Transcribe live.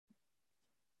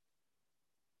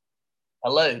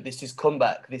Hello, this is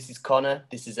Comeback. This is Connor.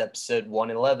 This is episode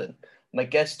 111. My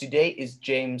guest today is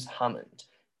James Hammond.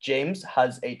 James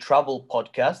has a travel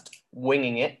podcast,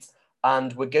 Winging It,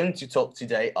 and we're going to talk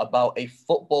today about a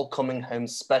football coming home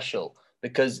special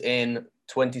because in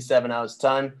 27 hours'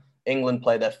 time, England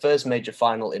play their first major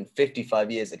final in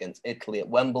 55 years against Italy at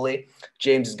Wembley.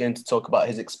 James is going to talk about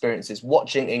his experiences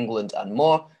watching England and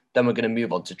more. Then we're going to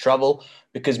move on to travel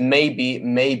because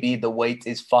maybe the wait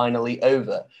is finally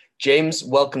over. James,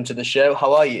 welcome to the show.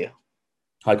 How are you?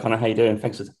 Hi Connor, how you doing?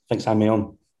 Thanks for having me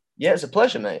on. Yeah, it's a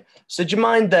pleasure, mate. So do you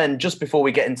mind then, just before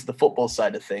we get into the football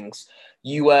side of things,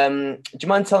 do you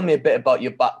mind telling me a bit about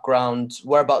your background?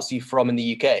 Whereabouts are you from in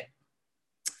the UK?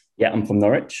 Yeah, I'm from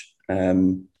Norwich.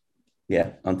 I'm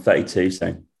 32,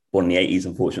 so born in the 80s,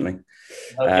 unfortunately.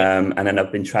 Okay. And then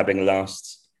I've been traveling the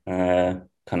last kind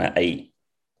of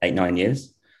 9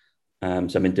 years. So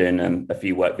I've been doing a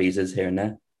few work visas here and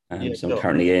there. So I'm Sure.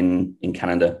 currently in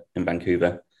Canada, in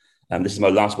Vancouver. This is my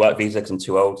last work visa because I'm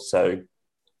too old. So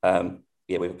we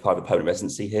have a private permanent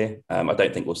residency here. I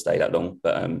don't think we'll stay that long,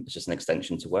 but it's just an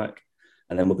extension to work.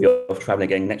 And then we'll be off traveling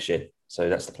again next year. So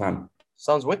that's the plan.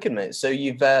 Sounds wicked, mate. So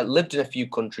you've lived in a few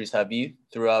countries, have you,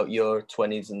 throughout your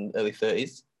 20s and early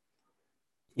 30s?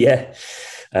 Yeah.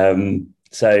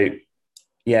 So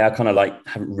yeah, I kind of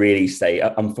haven't really stayed.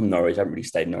 I'm from Norwich. I haven't really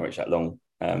stayed in Norwich that long.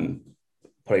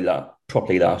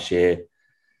 Probably last year.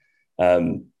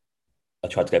 I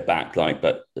tried to go back,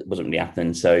 but it wasn't really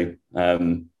happening. So I've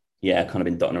kind of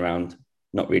been dotting around,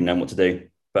 not really knowing what to do.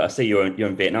 But I see you're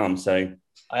in Vietnam, so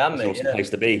I am, that's an mate. awesome Yeah. place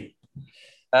to be.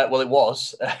 Well, it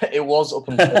was. It was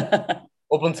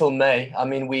up until May. I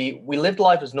mean, we lived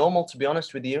life as normal, to be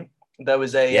honest with you. There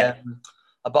was Yeah,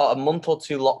 about a month or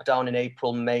two lockdown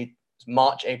in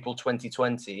March, April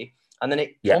 2020, and then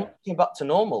it yeah, almost came back to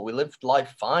normal. We lived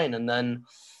life fine, and then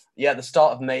at the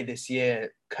start of May this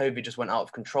year, COVID just went out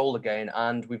of control again,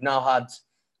 and we've now had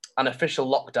an official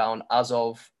lockdown as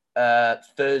of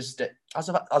Thursday, as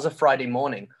of Friday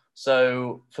morning.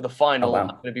 So for the Oh final, I'm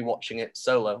wow. going to be watching it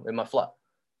solo in my flat.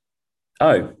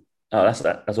 Oh, that's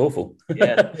awful.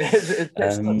 Yeah, it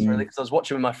sucks really um, because I was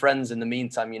watching with my friends in the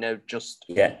meantime, just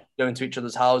yeah, going to each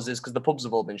other's houses because the pubs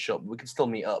have all been shut, but we can still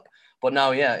meet up. But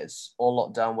now, yeah, it's all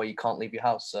locked down where you can't leave your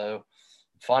house. So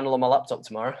final on my laptop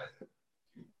tomorrow.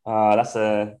 that's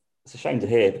a shame to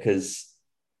hear because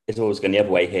it's always going the other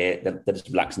way here. They're just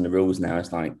relaxing the rules now.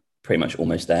 It's like pretty much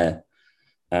almost there.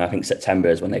 I think September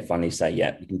is when they finally say,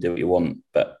 yeah, you can do what you want,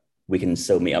 but we can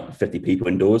still meet up with 50 people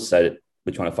indoors. So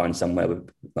we're trying to find somewhere with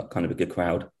kind of a good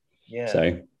crowd. Yeah,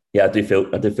 So yeah, I do feel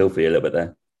for you a little bit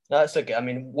there. that's okay. I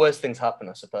mean, worse things happen,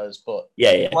 I suppose, but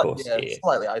Yeah, yeah, of course. yeah, Yeah.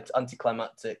 slightly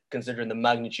anticlimactic considering the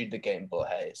magnitude of the game. But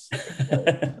hey, At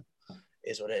it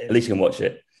is what it is. least you can watch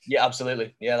it. Yeah,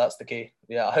 absolutely. Yeah, that's the key.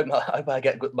 Yeah, I hope I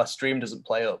get good. My stream doesn't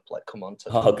play up. Like, come on,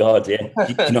 touch Oh God, yeah. Do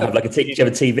you not have do you have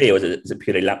a TV or is it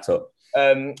purely laptop?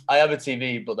 I have a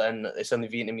TV, but then it's only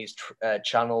Vietnamese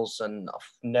channels, and I've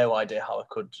no idea how I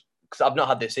could, because I've not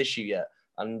had this issue yet,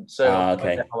 and so I've no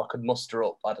idea Okay. how I could muster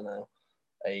up. I don't know.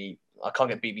 I can't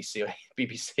get BBC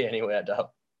BBC anyway. I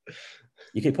doubt.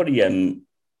 You could probably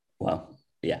well,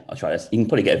 yeah, I'll try this. You can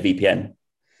probably get a VPN.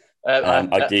 Uh,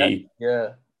 I I, do yeah,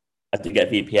 I do get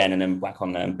a VPN and then whack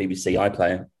on BBC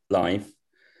iPlayer live.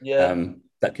 yeah,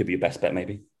 That could be your best bet,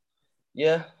 maybe.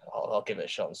 yeah. I'll give it a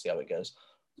shot and see how it goes.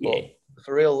 But Yeah.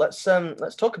 for real, let's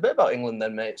talk a bit about England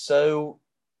then, mate. So,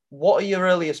 what are your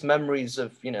earliest memories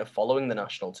of following the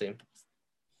national team?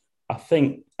 I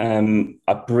think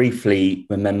I briefly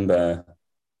remember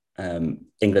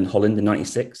England Holland in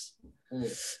 '96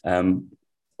 Mm. um,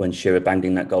 when Shearer banged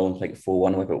in that goal, like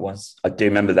 4-1, whatever it was. I do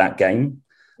remember that game.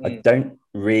 I Mm. don't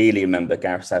really remember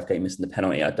Gareth Southgate missing the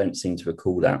penalty. I don't seem to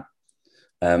recall that.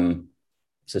 Um,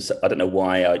 so I don't know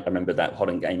why I remember that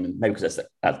Holland game. Maybe because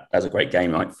that's a great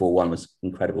game. Like 4-1 was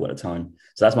incredible at the time.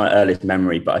 So that's my earliest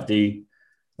memory. But I do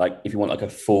if you want a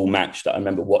full match that I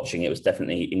remember watching, it was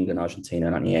definitely England Argentina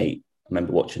 '98. I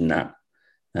remember watching that.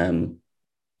 And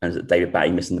David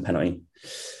Batty missing the penalty.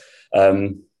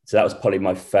 So that was probably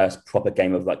my first proper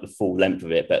game of the full length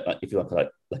of it. But if you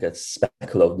like a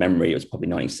speckle of memory, it was probably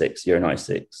 '96, Euro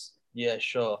 '96. Yeah,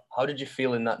 sure. How did you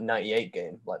feel in that '98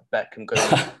 game? Like Beckham going,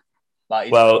 like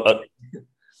he's Well,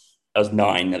 I was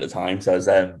 9 at the time, so I was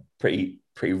pretty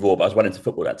raw. But I was well into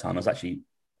football at that time. I was actually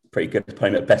pretty good,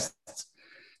 probably the best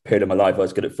period of my life. I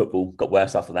was good at football. Got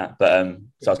worse after that, but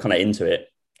so I was kind of into it.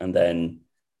 And then,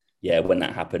 yeah, when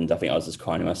that happened, I think I was just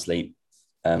crying in my sleep.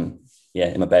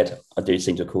 In my bed. I do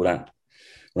seem to recall that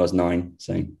when I was 9.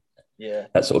 So yeah,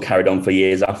 that sort of carried on for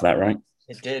years after that, right?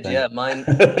 it did. So. Yeah, mine.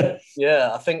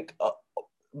 Yeah, I think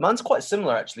Mine's quite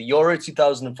similar, actually. Euro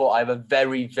 2004, I have a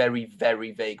very, very,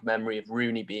 very vague memory of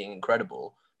Rooney being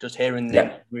incredible, just hearing the name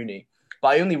Yeah. Rooney. But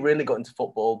I only really got into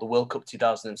football the World Cup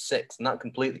 2006, and that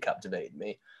completely captivated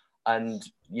me. And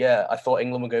yeah, I thought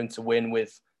England were going to win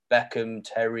with Beckham,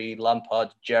 Terry, Lampard,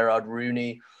 Gerrard,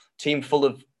 Rooney, team full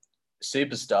of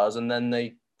superstars, and then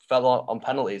they fell on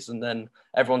penalties. And then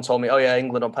everyone told me, "Oh yeah,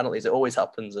 England on penalties, it always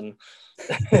happens." And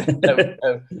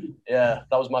yeah,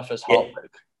 that was my first Yeah.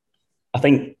 heartbreak. I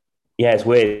think, yeah, it's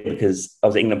weird because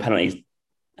obviously England penalties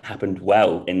happened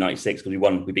well in '96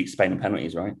 because we beat Spain on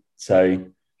penalties, right? So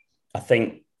I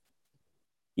think,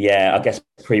 yeah, I guess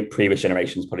previous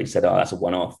generations probably said, oh, that's a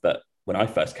one-off. But when I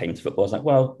first came to football, I was like,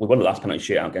 well, we won the last penalty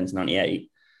shootout against '98.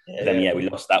 But then, yeah, we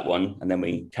lost that one, and then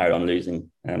we carried on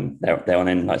losing. They're on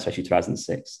in, like, especially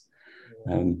 2006.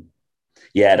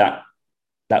 Yeah,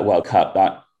 that World Cup,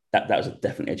 that was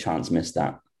definitely a chance missed.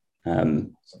 That. I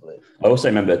also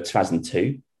remember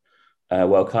 2002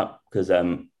 World Cup because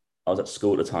I was at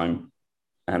school at the time,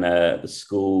 and the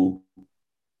school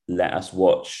let us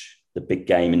watch the big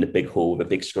game in the big hall with a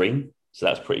big screen. So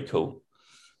that's pretty cool.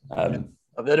 I've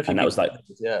heard a few. And that was like,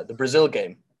 the Brazil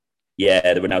game.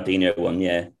 Yeah, the Ronaldinho one.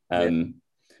 Yeah. But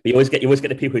you always get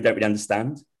the people who don't really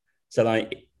understand. So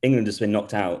like England has been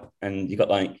knocked out, and you got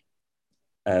like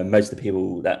most of the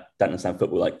people that don't understand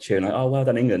football like cheering like, "Oh, well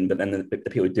done England," but then the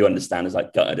people who do understand is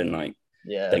like gutted and like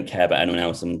don't care about anyone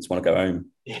else and just want to go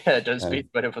home. Yeah, don't speak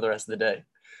about it for the rest of the day.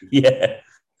 Yeah.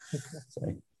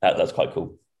 So that's quite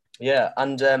cool. Yeah,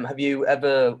 and have you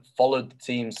ever followed the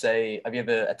team? Have you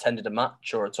ever attended a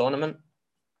match or a tournament?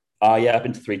 Yeah, I've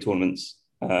been to 3 tournaments.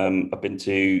 I've been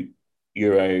to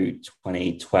Euro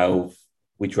 2012.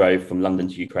 We drove from London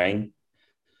to Ukraine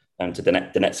to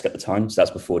Donetsk at the time. So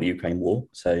that's before the Ukraine war.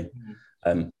 So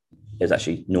it was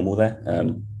actually normal there.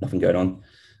 Nothing going on.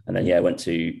 And then, yeah, I went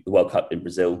to the World Cup in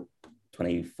Brazil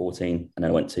 2014. And then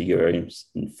I went to Euros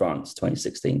in France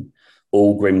 2016.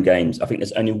 All grim games. I think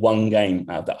there's only one game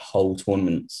out of that whole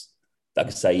tournament that I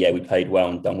could say, yeah, we played well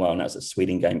and done well. And that's a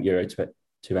Sweden game, Euro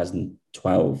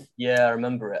 2012. Yeah, I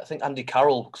remember it. I think Andy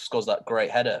Carroll scores that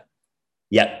great header.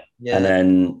 Yeah. And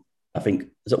then I think,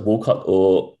 is it Walcott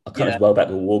or I can't remember Welbeck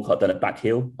or Walcott done a back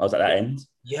heel? I was at that end.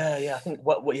 Yeah. I think,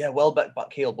 Welbeck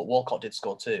back heel, but Walcott did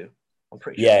score too. I'm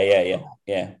pretty sure.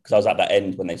 Yeah. Because I was at that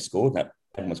end when they scored. That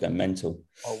everyone was going mental.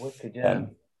 Oh, wicked, yeah.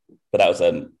 But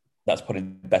that's probably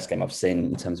the best game I've seen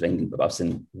in terms of England, but I've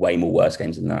seen way more worse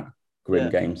games than that. Grim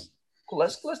games. Cool.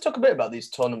 Let's talk a bit about these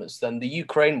tournaments then. The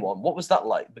Ukraine one, what was that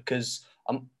like? Because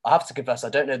I have to confess, I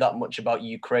don't know that much about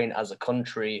Ukraine as a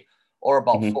country or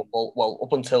about football. Well,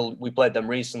 up until we played them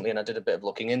recently and I did a bit of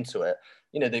looking into it.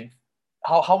 You know,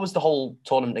 how was the whole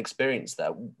tournament experience there?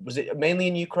 Was it mainly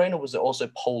in Ukraine or was it also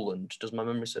Poland? Does my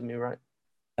memory serve me right?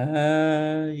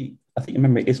 I think your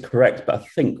memory is correct, but I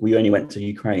think we only went to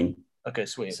Ukraine. Okay,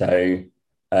 sweet. So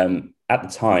at the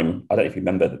time, I don't know if you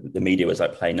remember, the media was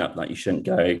like playing up like you shouldn't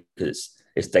go because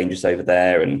it's dangerous over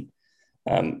there, and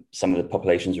some of the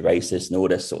population's racist and all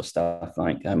this sort of stuff.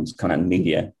 Like it's kind of in the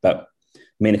media. But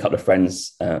me and a couple of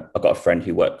friends, I've got a friend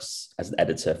who works as an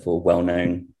editor for a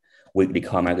well-known weekly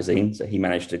car magazine. So he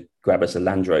managed to grab us a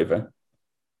Land Rover,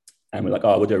 and we're like,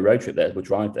 "Oh, we'll do a road trip there. We'll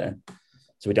drive there."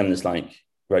 So we've done this like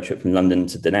road trip from London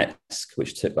to Donetsk,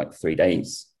 which took like 3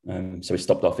 days. So we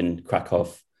stopped off in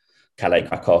Calais,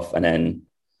 Krakow, and then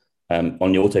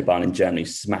on the Autobahn in Germany,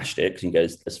 smashed it because you can go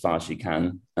as far as you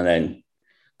can, and then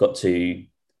we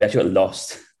actually got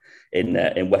lost in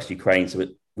West Ukraine. So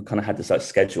we kind of had this like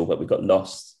schedule, but we got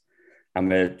lost, and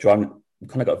we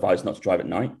kind of got advised not to drive at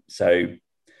night. So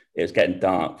it was getting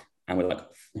dark, and we're like,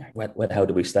 where the hell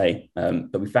do we stay?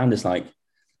 But we found this like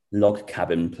log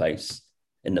cabin place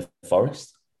in the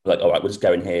forest. We're like, all right, we'll just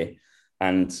go in here,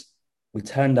 and we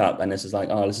turned up, and this is like,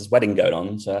 oh, this is wedding going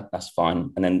on, so that's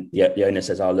fine. And then the owner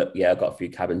says, oh, look, yeah, I've got a few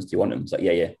cabins. Do you want them? It's like,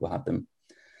 yeah, we'll have them.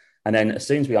 And then as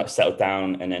soon as we like settled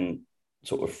down and then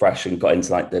sort of refreshed and got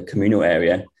into like the communal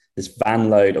area, this van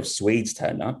load of Swedes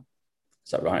turned up.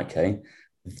 It's like, right, okay,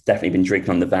 we've definitely been drinking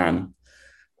on the van.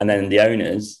 And then the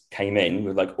owners came in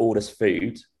with like all this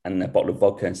food and a bottle of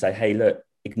vodka and say, hey, look,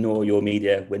 ignore your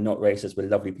media. We're not racist. We're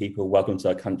lovely people. Welcome to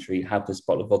our country. Have this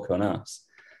bottle of vodka on us.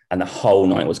 And the whole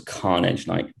night was carnage,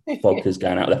 like vodka's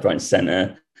going out left, right, and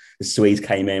centre. The Swedes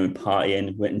came in and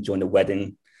partying, went and joined a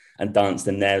wedding and danced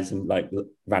in there with some like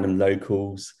random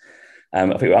locals. I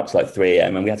think we were up to like 3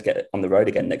 a.m. and we had to get on the road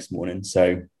again next morning.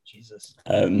 So, Jesus.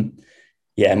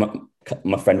 Yeah,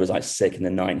 my friend was like sick in the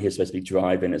night. He was supposed to be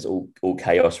driving. It's all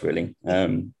chaos, really,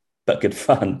 but good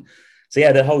fun. So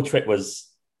yeah, the whole trip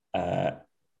was kind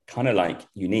of like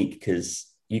unique because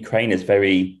Ukraine is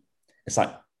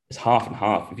it's half and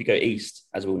half. If you go east,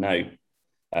 as we all know,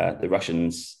 the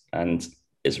Russians, and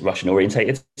it's Russian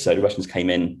orientated. So the Russians came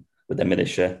in with their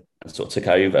militia and sort of took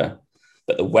over.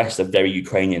 But the West are very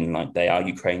Ukrainian, like they are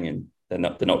Ukrainian. They're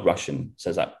not Russian. So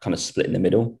it's that kind of split in the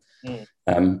middle.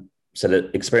 So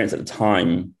the experience at the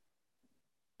time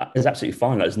is absolutely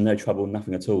fine. Like, there's no trouble,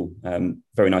 nothing at all.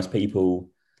 Very nice people.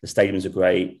 The stadiums are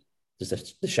great.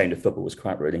 Just the shame the football was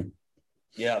crap, really.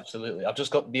 Yeah, absolutely. I've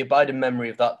just got the abiding memory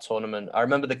of that tournament. I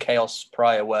remember the chaos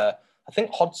prior where I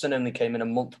think Hodgson only came in a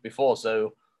month before.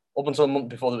 So up until a month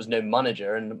before, there was no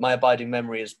manager. And my abiding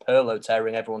memory is Pirlo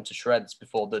tearing everyone to shreds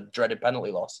before the dreaded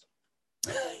penalty loss.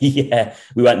 Yeah,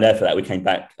 we weren't there for that. We came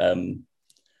back for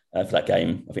that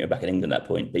game. I think we were back in England at that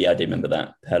point. But yeah, I do remember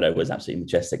that. Pirlo was absolutely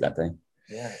majestic that day.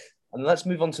 Yeah. And let's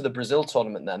move on to the Brazil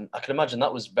tournament then. I can imagine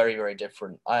that was very, very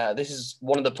different. This is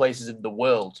one of the places in the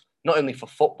world, not only for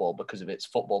football because of its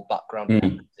football background and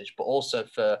heritage, but also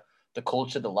for the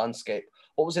culture, the landscape.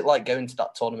 What was it like going to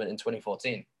that tournament in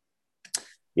 2014?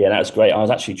 Yeah, that was great. I was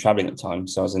actually traveling at the time.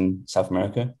 So I was in South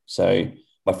America. So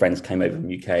my friends came over from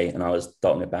the UK and I was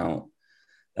dotting about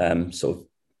sort of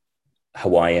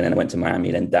Hawaii, and then I went to Miami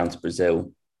and then down to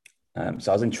Brazil.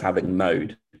 So I was in traveling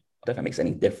mode. I don't know if that makes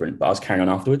any different, but I was carrying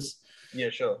on afterwards. Yeah,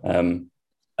 sure.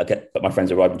 But my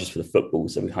friends arrived just for the football,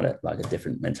 so we had like a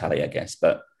different mentality, I guess.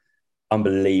 But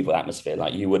unbelievable atmosphere.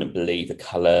 Like, you wouldn't believe the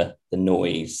color, the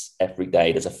noise. Every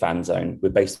day there's a fan zone. We're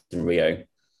based in Rio,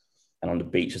 and on the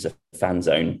beach there's a fan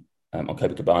zone on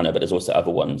Copacabana, but there's also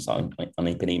other ones on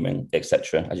Ipanema,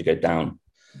 etc. as you go down.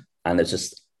 And there's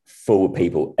just full of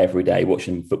people every day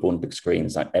watching football on big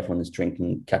screens. Like, everyone's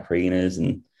drinking caipirinhas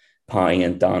and partying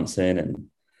and dancing. And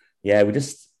yeah, we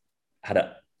just had an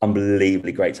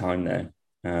unbelievably great time there.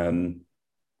 And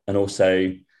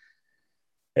also,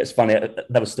 it's funny,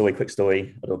 that was a story, quick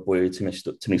story. I don't bore you too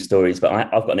many stories, but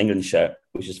I've got an England shirt,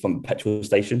 which is from a petrol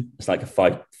station. It's like a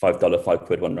 $5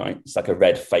 £5 one, right? It's like a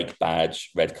red fake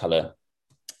badge, red color.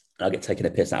 And I get taken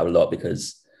a piss out of a lot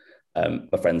because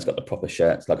my friend's got the proper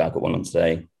shirts, like I've got one on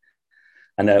today.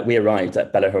 And we arrived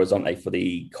at Belo Horizonte for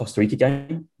the Costa Rica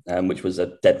game, which was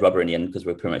a dead rubber in the end because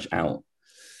we were pretty much out.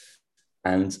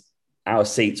 And our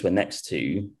seats were next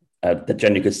to the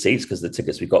generally good seats because the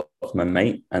tickets we got from my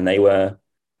mate, and they were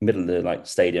middle of the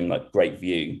stadium, great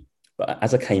view. But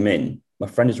as I came in, my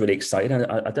friend was really excited. And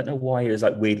I don't know why he was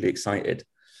weirdly excited.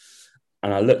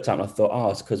 And I looked up and I thought,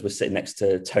 oh, it's because we're sitting next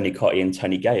to Tony Cottee and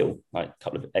Tony Gale, a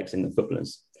couple of ex-England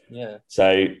footballers. Yeah.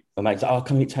 So my mate's like, oh,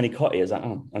 come meet Tony Cottee. I was like,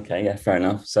 oh, okay, yeah, fair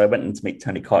enough. So I went in to meet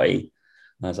Tony Cottee.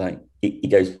 And I was like, he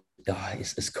goes, oh,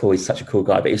 it's cool. He's such a cool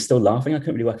guy. But he was still laughing. I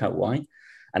couldn't really work out why.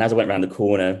 And as I went around the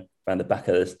corner, around the back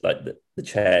of the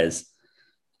chairs,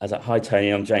 I was like, hi, Tony,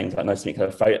 I'm James. Nice to meet you.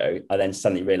 Have a photo. I then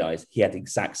suddenly realised he had the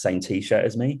exact same T-shirt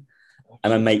as me.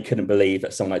 And my mate couldn't believe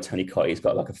that someone like Tony Cottee's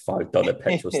got a $5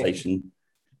 petrol station.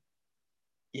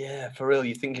 Yeah, for real.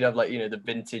 You think you'd have the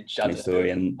vintage story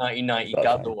and 1990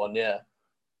 Gather one, yeah.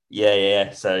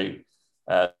 Yeah. So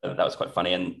that was quite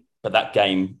funny. But that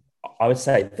game, I would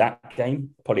say that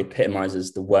game probably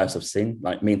epitomises the worst I've seen.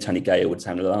 Me and Tony Gale would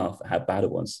sound a laugh at how bad it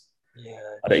was. Yeah.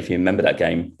 I don't know if you remember that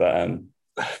game, but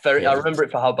I remember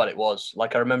it for how bad it was.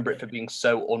 I remember it for being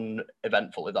so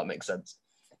uneventful, if that makes sense.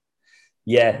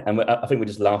 Yeah, and I think we're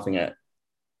just laughing at.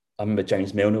 I remember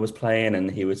James Milner was playing, and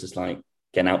he was just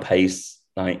getting outpaced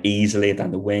easily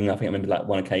down the wing. I think I remember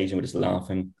one occasion we're just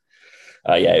laughing.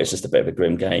 Yeah, it was just a bit of a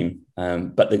grim game,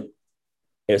 but it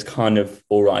was kind of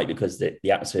all right because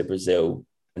the atmosphere of Brazil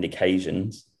and the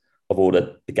occasions of all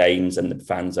the games and the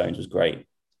fan zones was great.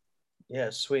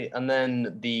 Yeah, sweet. And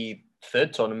then the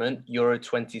third tournament, Euro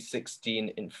 2016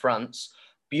 in France.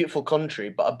 Beautiful country,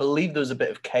 but I believe there was a bit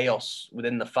of chaos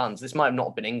within the fans. This might have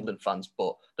not been England fans,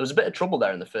 but there was a bit of trouble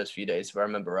there in the first few days, if I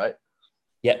remember right.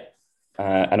 Yeah.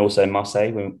 And also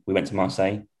Marseille, when we went to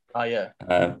Marseille. Oh, yeah.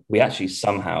 We actually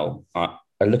somehow,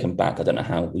 looking back, I don't know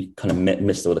how, we kind of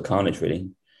missed all the carnage, really.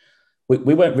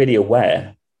 We weren't really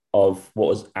aware of what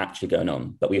was actually going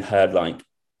on, but we heard,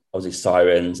 obviously,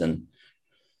 sirens and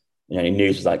the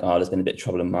news was there's been a bit of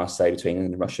trouble in Marseille between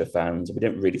England and Russia fans. We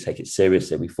didn't really take it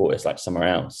seriously. We thought it's somewhere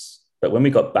else. But when we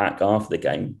got back after the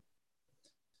game,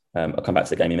 I'll come back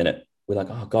to the game in a minute. We're like,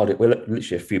 oh God, we're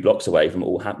literally a few blocks away from it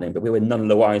all happening. But we were none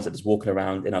the wiser, just walking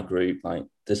around in our group,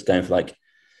 just going for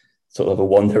sort of a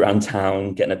wander around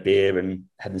town, getting a beer and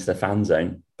heading to the fan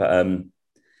zone. But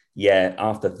yeah,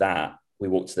 after that, we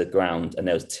walked to the ground and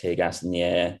there was tear gas in the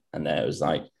air and there was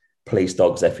police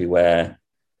dogs everywhere.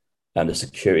 The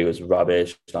security was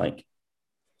rubbish.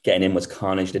 Getting in was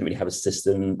carnage. Didn't really have a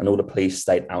system, and all the police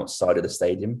stayed outside of the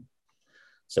stadium.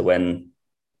 So when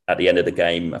at the end of the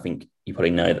game, I think you probably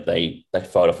know that they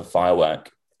fired off a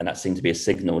firework, and that seemed to be a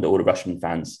signal that all the Russian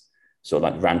fans sort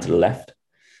of ran to the left.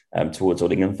 towards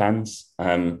all England fans.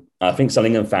 I think some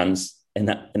England fans in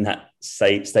that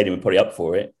stadium were probably up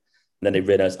for it. And then they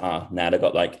realised, now they've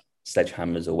got like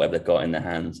sledgehammers or whatever they've got in their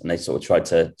hands, and they sort of tried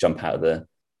to jump out of the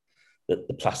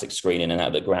plastic screening and out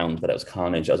of the ground, but that was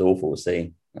carnage. That was awful to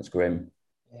see. That's grim.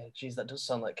 Yeah, geez, that does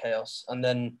sound like chaos. And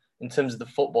then in terms of the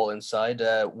football inside,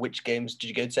 which games did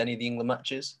you go to? Any of the England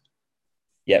matches?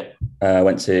 Yeah, I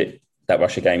went to that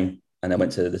Russia game, and then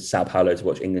went to the Sao Paulo to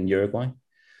watch England Uruguay.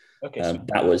 Okay,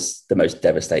 that was the most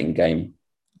devastating game.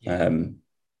 yeah.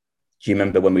 Do you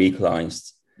remember when we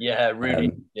equalised? Yeah,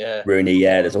 Rooney. Rooney.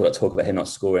 Yeah, there's all that talk about him not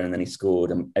scoring, and then he scored,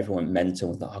 and everyone went mental.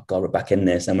 Was like, oh God, we're back in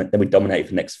this. And then we dominated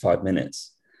for the next 5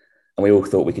 minutes, and we all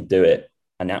thought we could do it.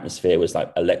 And the atmosphere was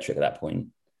like electric at that point.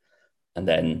 And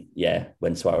then,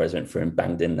 when Suarez went through and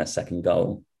banged in that second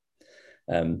goal,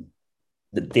 the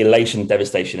elation,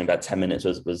 devastation in about 10 minutes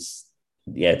was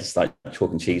just like chalk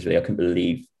and cheese. Really, I couldn't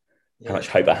believe how much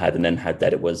hope I had, and then how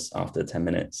dead it was after 10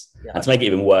 minutes. Yeah. And to make it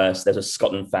even worse, there's a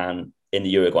Scotland fan in the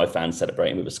Uruguay fan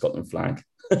celebrating with a Scotland flag.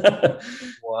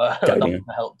 Wow, that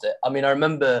helped it. I mean, I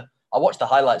remember I watched the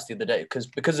highlights the other day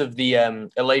because of the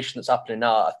elation that's happening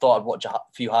now. I thought I'd watch a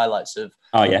few highlights of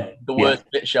the worst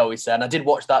bit, shall we say. And I did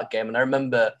watch that game, and I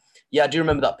remember, I do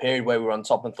remember that period where we were on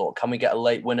top and thought, can we get a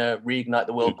late winner, reignite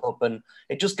the World Cup? And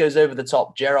it just goes over the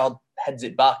top. Gerrard heads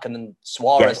it back, and then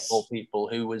Suarez, of all people,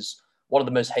 who was one of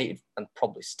the most hated, and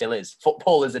probably still is,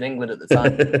 footballers in England at the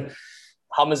time,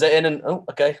 hammers it in, and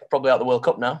probably out the World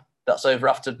Cup now. That's over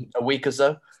after a week or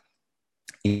so.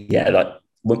 Yeah, like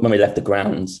when we left the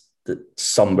grounds, the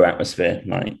somber atmosphere,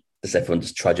 like just everyone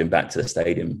just trudging back to the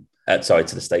stadium, to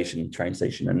the train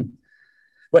station.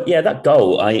 That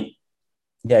goal,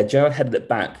 Gerrard headed it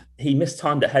back. He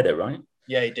mistimed a header, right?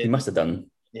 Yeah, he did. He must have done.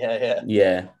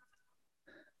 Yeah.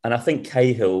 And I think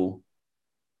Cahill,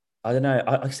 I don't know.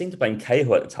 I seem to blame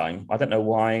Cahill at the time. I don't know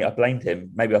why I blamed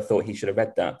him. Maybe I thought he should have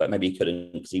read that, but maybe he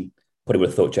couldn't, because he probably would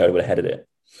have thought Gerrard would have headed it.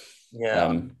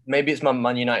 Yeah, maybe it's my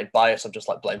Man United bias. I'm just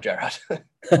like, blame Gerrard.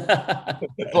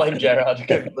 Blame Gerrard.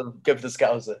 Go for the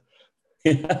Scouser.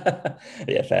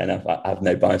 Yeah, fair enough. I have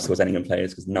no bias towards any England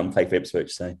players because none play for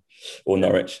Ipswich, or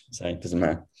Norwich, so it doesn't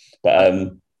matter.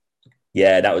 But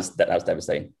that was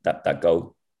devastating. That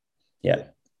goal. Yeah.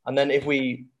 And then if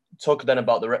we talk then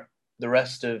about the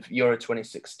rest of Euro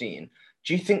 2016,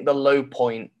 do you think the low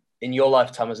point in your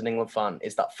lifetime as an England fan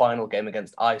is that final game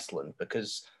against Iceland?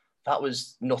 Because that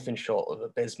was nothing short of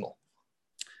abysmal.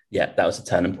 Yeah, that was a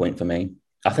turning point for me.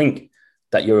 I think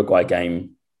that Uruguay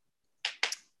game,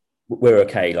 we were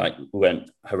okay. Like, we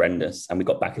weren't horrendous, and we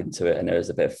got back into it, and there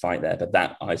was a bit of fight there. But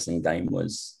that Iceland game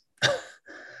was,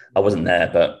 I wasn't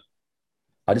there, but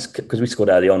I just, because we scored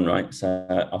early on, right? So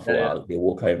I thought it would be a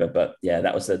walkover. But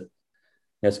that was the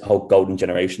whole golden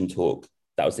generation talk.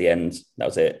 That was the end. That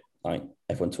was it. Like,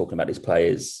 everyone talking about these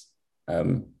players.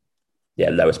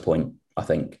 Lowest point, I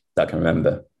think, that I can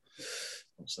remember.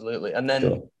 Absolutely. And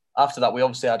then after that, we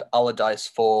obviously had Allardyce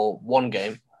for one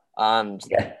game, and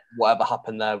whatever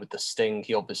happened there with the sting,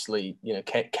 he obviously,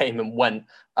 came and went.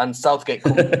 And Southgate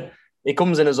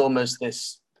comes in as almost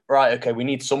this, right, okay, we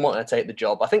need someone to take the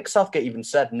job. I think Southgate even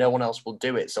said no one else will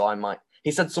do it, so I might.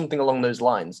 He said something along those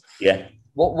lines. Yeah.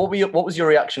 What was your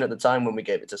reaction at the time when we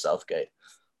gave it to Southgate?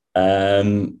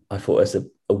 I thought it was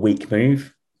a weak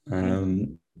move.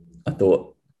 I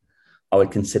thought I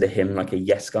would consider him like a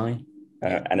yes guy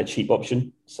and a cheap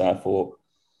option. So I thought,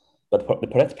 but they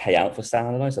probably had to pay out for Stan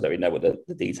Allardyce. I don't really know what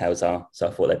the details are. So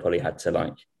I thought they probably had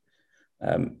to,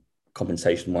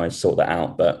 compensation wise, sort that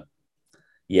out. But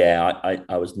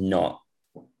I was not,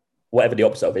 whatever the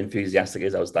opposite of enthusiastic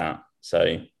is, I was that. So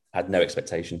I had no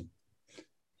expectation.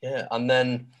 Yeah, and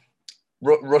then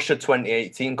Russia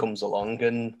 2018 comes along,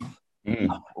 and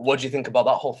what do you think about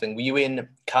that whole thing? Were you in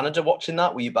Canada watching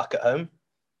that? Were you back at home?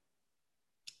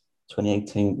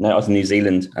 2018? No, I was in New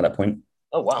Zealand at that point.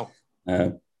 Oh, wow.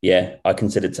 I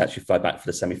considered to actually fly back for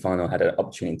the semi-final. I had an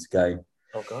opportunity to go.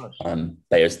 Oh, gosh.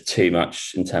 But it was too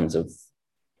much in terms of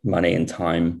money and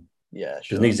time. Yeah,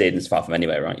 sure. Because New Zealand's far from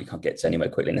anywhere, right? You can't get to anywhere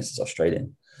quickly unless it's Australia.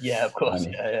 Yeah, of course.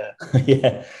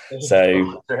 Yeah.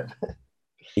 So,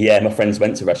 my friends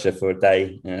went to Russia for a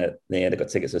day. They got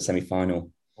tickets to the semi-final.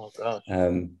 Oh, gosh.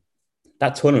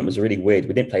 That tournament was really weird.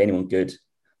 We didn't play anyone good.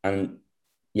 And,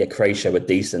 Croatia were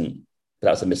decent, but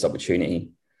that was a missed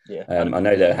opportunity. Yeah. I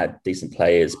know they had decent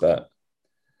players, but,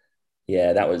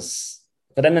 that was...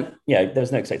 But then, there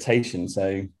was no expectation.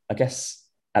 So I guess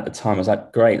at the time I was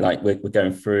like, great, like we're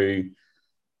going through.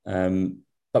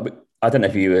 But I don't know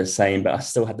if you were saying, but I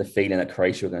still had the feeling that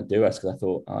Croatia were going to do us, because I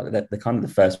thought they're kind of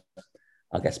the first,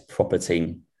 I guess, proper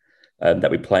team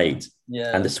that we played.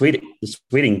 Yeah. And the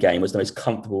Sweden game was the most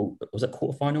comfortable. Was it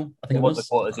quarterfinal? I think it was the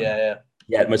quarters. Yeah.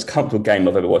 Yeah, the most comfortable game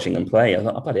I've ever watching them play. I was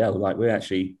like, oh, bloody hell, like we're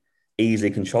actually easily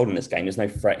controlling this game. There's no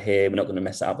threat here. We're not going to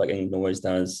mess it up like England always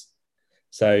does.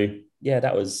 So yeah,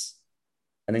 that was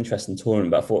an interesting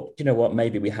tournament. But I thought, you know what,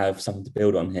 maybe we have something to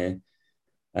build on here.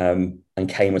 And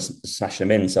Kane was smashing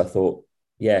them in. So I thought,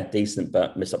 yeah, decent,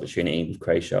 but missed opportunity with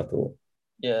Croatia, I thought.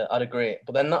 Yeah, I'd agree.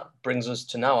 But then that brings us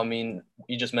to now. I mean,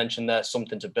 you just mentioned there's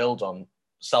something to build on.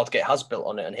 Southgate has built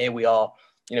on it. And here we are,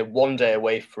 one day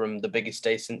away from the biggest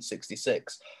day since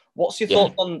 '66. What's your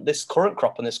thoughts on this current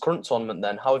crop and this current tournament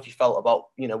then? How have you felt about,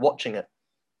 watching it?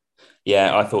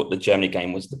 Yeah, I thought the Germany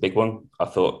game was the big one. I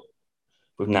thought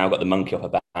we've now got the monkey off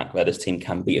our back where this team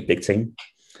can beat a big team.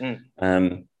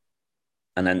 And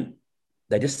then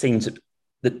they just seem to,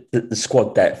 the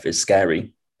squad depth is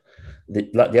scary.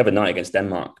 Like the other night against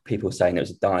Denmark, people were saying it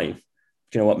was a dive.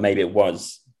 Do you know what? Maybe it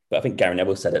was. But I think Gary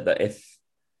Neville said it, that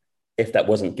if that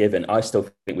wasn't given, I still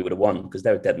think we would have won because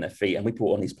they were dead on their feet. And we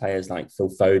brought on these players like Phil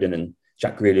Foden and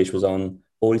Jack Grealish was on,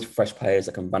 all these fresh players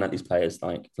that can run at these players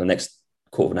like for the next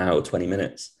quarter of an hour or 20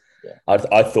 minutes. Yeah.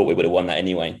 I thought we would have won that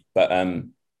anyway. But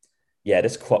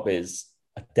this crop is,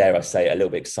 dare I say, a little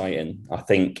bit exciting. I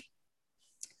think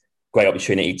great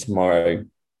opportunity tomorrow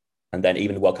and then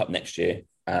even the World Cup next year.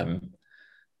 I'm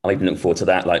even looking forward to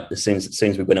that. Like as soon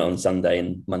as we win it on Sunday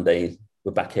and Monday,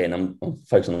 we're back in. I'm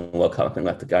focused on the World Cup. I think we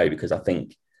have to go because I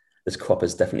think this crop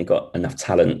has definitely got enough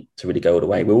talent to really go all the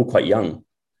way. We're all quite young.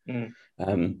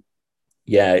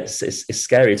 It's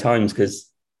scary times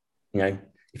because,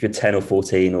 if you're 10 or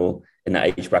 14 or in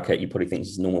that age bracket, you probably think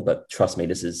this is normal. But trust me,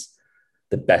 this is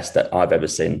the best that I've ever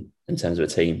seen in terms of a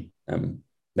team.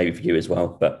 Maybe for you as well.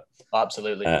 But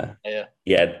absolutely,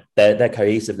 they're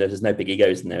cohesive. There's no big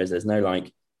egos in there. There's no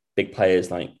like big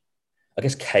players like I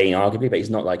guess Kane, arguably, but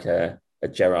he's not like a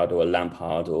Gerrard or a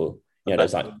Lampard or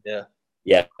those like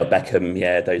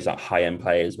Beckham, those like high end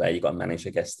players where you got to manage, I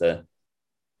guess, the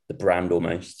brand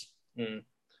almost.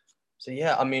 So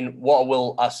I mean, what I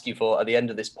will ask you for at the end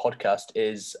of this podcast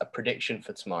is a prediction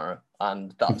for tomorrow,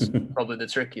 and that's probably the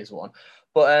trickiest one.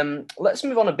 But let's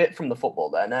move on a bit from the football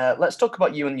then. Let's talk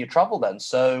about you and your travel then.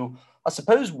 So I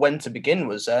suppose when to begin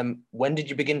was when did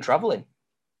you begin traveling?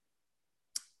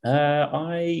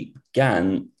 I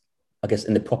began, I guess,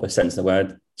 in the proper sense of the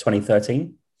word,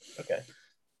 2013. Okay.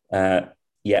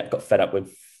 Got fed up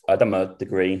with. I'd done my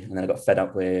degree, and then I got fed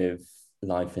up with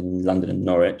life in London and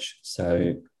Norwich.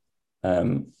 So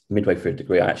midway through the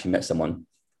degree, I actually met someone,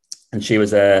 and she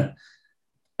was like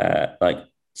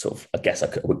sort of, I guess I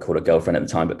would call her a girlfriend at the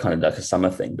time, but kind of like a summer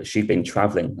thing. But she'd been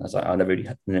traveling. I was like, I never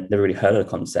really heard of the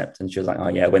concept, and she was like, oh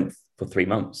yeah, I went for 3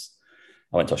 months.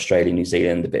 I went to Australia, New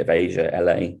Zealand, a bit of Asia,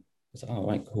 LA. I was like, oh,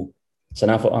 right, cool. So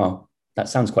now I thought, oh, that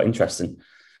sounds quite interesting.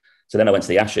 So then I went to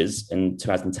the Ashes in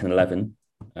 2010-11,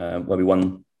 where we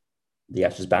won the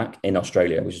Ashes back in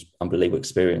Australia, which is an unbelievable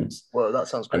experience. Well, that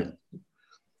sounds great.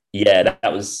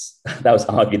 That was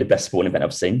arguably the best sporting event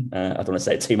I've seen. I don't want to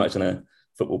say too much on a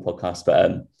football podcast,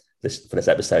 but for this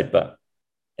episode. But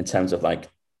in terms of like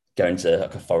going to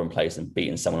like a foreign place and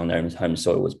beating someone on their home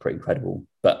soil was pretty incredible.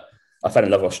 But I fell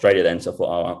in love with Australia then, so I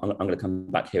thought, I'm going to come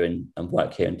back here and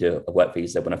work here and do a work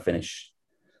visa when I finish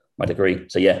my degree.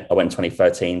 So I went in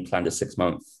 2013, planned a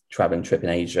 6-month traveling trip in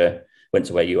Asia, went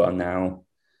to where you are now,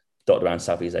 dotted around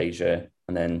Southeast Asia,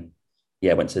 and then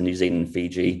went to New Zealand,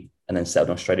 Fiji, and then settled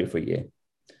in Australia for a year.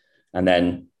 And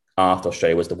then after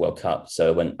Australia was the World Cup, so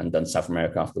I went and done South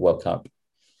America after the World Cup,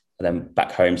 and then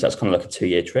back home. So that's kind of like a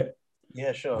 2-year trip.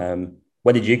 Yeah, sure.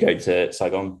 When did you go to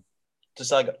Saigon? To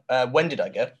Saigon. When did I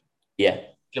go? Yeah.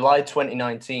 July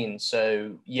 2019.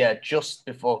 So just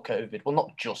before COVID. Well,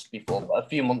 not just before, but a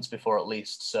few months before at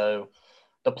least. So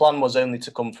the plan was only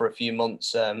to come for a few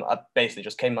months. I basically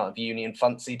just came out of uni and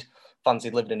fancied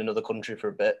living in another country for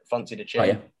a bit, fancied a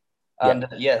change. And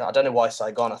I don't know why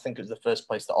Saigon. I think it was the first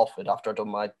place that offered after I'd done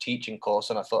my teaching course.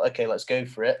 And I thought, okay, let's go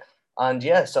for it. And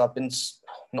so I've been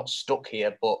not stuck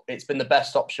here, but it's been the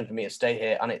best option for me to stay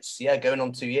here. And it's, going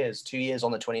on 2 years, 2 years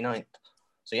on the 29th.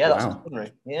 So that's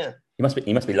extraordinary. Yeah. You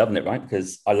must be loving it, right?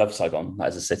 Because I love Saigon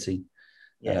as a city.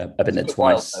 Yeah. I've been there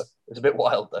twice. It's a bit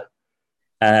wild though.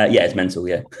 It's mental.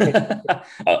 Yeah.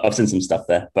 I've seen some stuff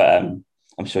there, but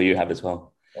I'm sure you have as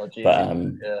well. Oh, geez,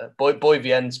 but Boy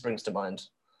Vienne springs to mind.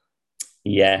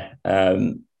 Yeah.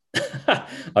 I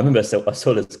remember I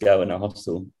saw this girl in a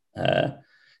hostel.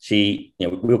 She, we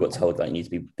all got told that you need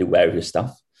to be aware of your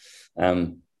stuff.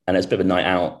 And it was a bit of a night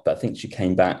out, but I think she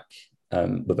came back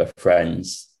with her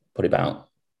friends probably about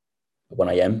 1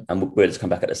 a.m. and we were just come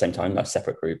back at the same time, like a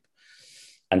separate group.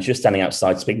 And she was standing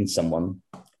outside speaking to someone,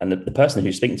 and the person who she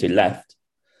was speaking to left.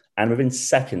 And within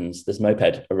seconds, this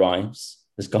moped arrives.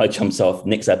 This guy jumps off,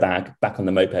 nicks her bag, back on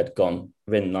the moped, gone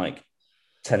within like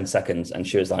 10 seconds. And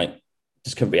she was like,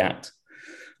 just couldn't react.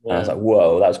 And I was like,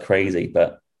 whoa, that was crazy.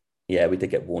 But yeah, we did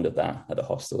get warned of that at the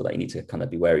hostel, that you need to kind of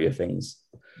be wary of things.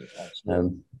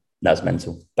 That was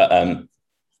mental. But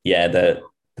yeah, the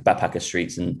backpacker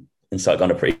streets in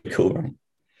Saigon are pretty cool, right?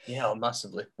 Yeah,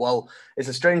 massively. Well, it's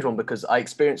a strange one because I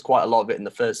experienced quite a lot of it in the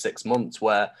first 6 months,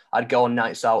 where I'd go on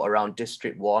nights out around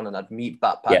District 1 and I'd meet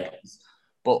backpackers. Yeah.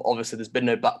 But obviously there's been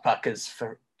no backpackers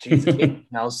for Jesus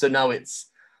now. So now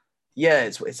it's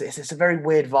a very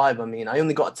weird vibe. I mean, I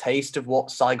only got a taste of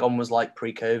what Saigon was like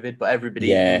pre-COVID, but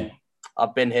everybody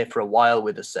I've been here for a while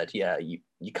with has said, yeah, you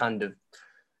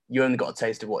only got a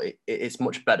taste of what it's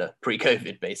much better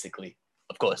pre-COVID, basically,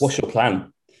 of course. What's your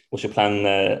plan? What's your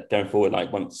plan going forward?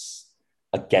 Like once,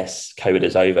 I guess, COVID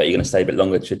is over, are you going to stay a bit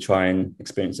longer to try and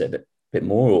experience it a bit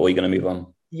more, or are you going to move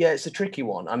on? Yeah, it's a tricky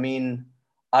one. I mean,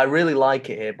 I really like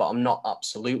it here, but I'm not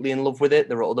absolutely in love with it.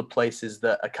 There are other places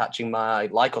that are catching my eye,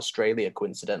 like Australia,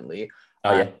 coincidentally.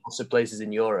 Also places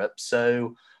in Europe.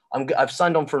 So I've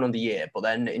signed on for another year, but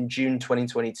then in June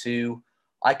 2022,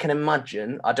 I can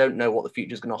imagine, I don't know what the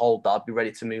future is going to hold, that I'd be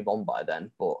ready to move on by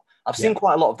then. But I've seen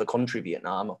quite a lot of the country,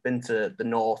 Vietnam. I've been to the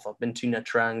north. I've been to Nha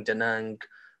Trang, Da Nang,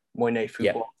 Mui Ne,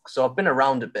 Phu Quoc. So I've been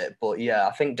around a bit. But yeah,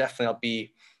 I think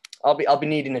definitely I'll be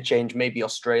needing a change. Maybe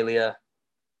Australia.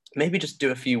 Maybe just do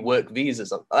a few work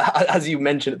visas, as you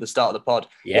mentioned at the start of the pod.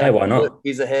 Yeah, why not? Work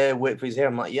visa here, work visa here.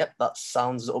 I'm like, yep, that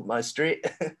sounds up my street.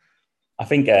 I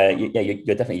think, you're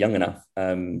definitely young enough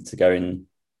to go and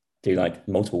do like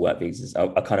multiple work visas.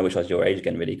 I kind of wish I was your age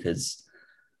again, really, because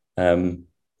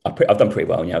I've done pretty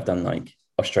well. Yeah, I've done like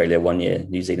Australia 1 year,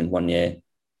 New Zealand 1 year,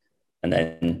 and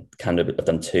then Canada I've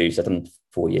done 2. So I've done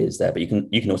 4 years there. But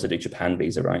you can also do Japan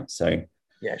visa, right? So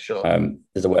yeah, sure.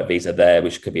 There's a work visa there,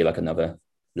 which could be like another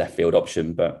left field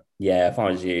option. But yeah, if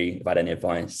I was you, if I had any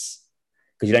advice,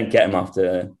 because you don't get them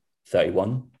after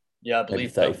 31. Yeah, I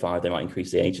believe maybe 35. They might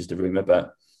increase the age, as the rumor.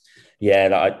 But yeah,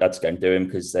 I'd just go and do them,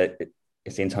 because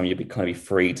it's the only time you'd be kind of be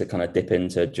free to kind of dip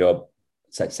into a job,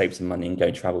 save some money and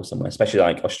go travel somewhere, especially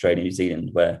like Australia, New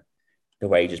Zealand, where the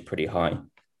wage is pretty high.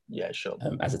 Yeah, sure.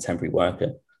 As a temporary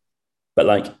worker. But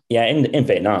like, yeah, in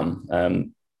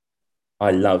Vietnam,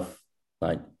 I love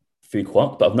like Phu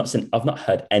Quoc, but I've not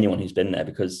heard anyone who's been there,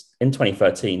 because in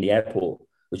 2013 the airport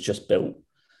was just built.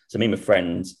 So me and my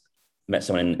friends met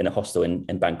someone in a hostel in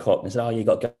Bangkok, and they said, "Oh, you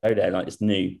got to go there. Like, it's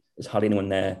new. There's hardly anyone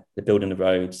there. They're building the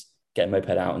roads. Get a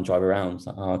moped out and drive around." It's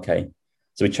like, oh, okay.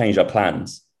 So we changed our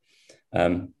plans.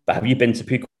 But have you been to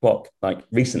Phu Quoc like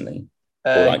recently,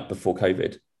 or like before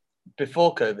COVID?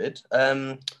 Before COVID,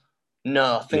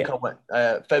 no, I think I went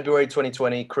February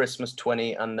 2020, Christmas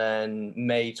 20, and then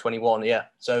May 21. Yeah,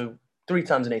 so 3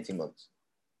 times in 18 months.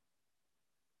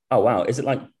 Oh wow! Is it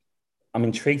like? I'm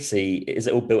intrigued to see. Is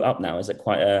it all built up now? Is it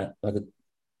quite what do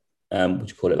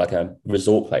you call it? Like a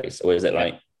resort place, or is it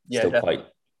like still definitely. Quite?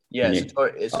 Yeah, it's a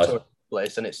tourist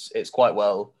place, and it's quite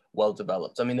well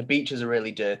developed. I mean, the beaches are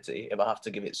really dirty, if I have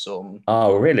to give it some.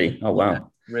 Oh really? Oh wow! Yeah,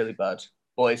 really bad.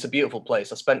 But it's a beautiful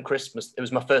place. I spent Christmas. It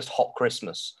was my first hot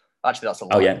Christmas. Actually, that's a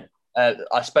lie. Oh yeah.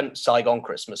 I spent Saigon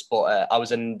Christmas, but I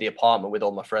was in the apartment with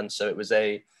all my friends, so it was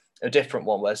a different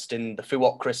one. Whereas in the Phu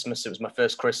Quoc Christmas, it was my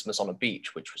first Christmas on a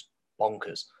beach, which was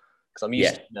bonkers, because I'm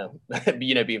used to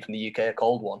being from the UK, a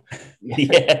cold one.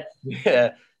 Yeah.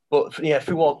 Yeah. But yeah,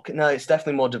 Phu Quoc, no, it's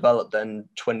definitely more developed than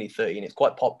 2013. It's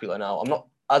quite popular now. I'm not,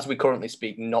 as we currently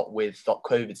speak, not with the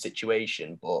COVID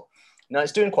situation, but no,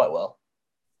 it's doing quite well.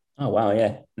 Oh wow,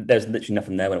 yeah. There's literally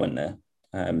nothing there when I went there.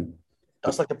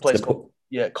 That's like a place called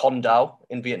Con Dao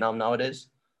in Vietnam nowadays.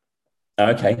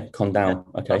 Okay, Con Dao.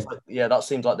 Okay. That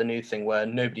seems like the new thing, where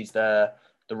nobody's there.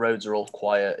 The roads are all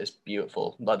quiet. It's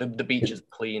beautiful. Like the beaches are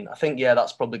clean. I think,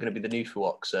 that's probably going to be the new Phu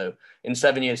Quoc. So in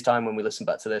 7 years' time, when we listen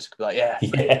back to this, we'll be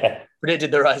like,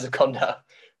 predicted the rise of Con Dao.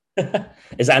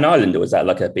 Is that an island, or is that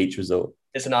like a beach resort?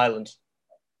 It's an island.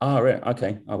 Oh, really?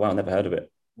 Okay. Oh, wow. Never heard of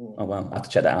it. Oh, wow. I have to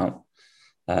check that out.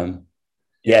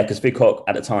 Because Phu Quoc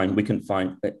at the time, we couldn't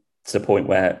find it, to the point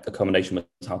where accommodation was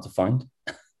hard to find.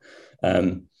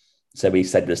 So we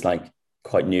said this like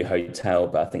quite new hotel,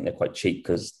 but I think they're quite cheap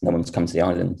because no one's come to the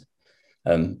island.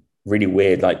 Really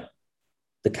weird, like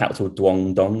the capital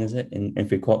Duong Dong, is it, in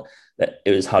Phu Quoc?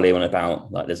 It was hardly anyone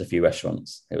about. Like, there's a few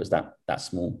restaurants. It was that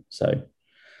small. So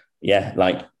yeah,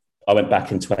 like I went back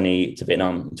to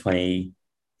Vietnam in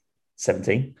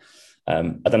 2017.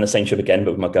 I've done the same trip again,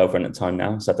 but with my girlfriend at the time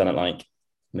now. So I've done it like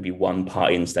maybe one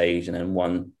partying stage and then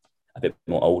one a bit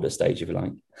more older stage, if you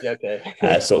like. Yeah,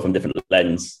 okay. Sort of from different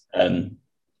lens. But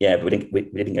we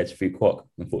didn't go to Phu Quoc,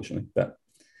 unfortunately. But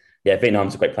yeah,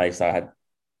 Vietnam's a great place. I had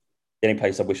the only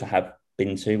place I wish I have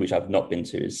been to, which I've not been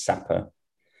to, is Sapa.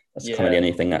 That's kind of Yeah. the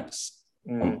only thing that's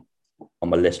on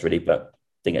my list, really, but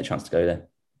didn't get a chance to go there.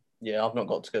 Yeah, I've not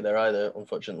got to go there either,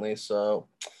 unfortunately. So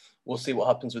we'll see what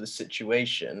happens with the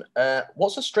situation.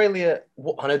 What's Australia?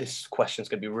 I know this question's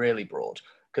going to be really broad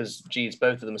because, geez,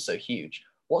 both of them are so huge.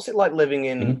 What's it like living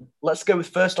in, let's go with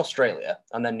first Australia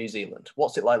and then New Zealand.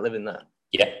 What's it like living there?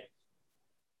 Yeah.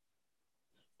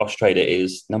 Australia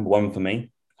is number one for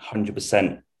me,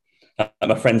 100%.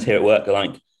 My friends here at work are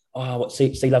like, oh, what, so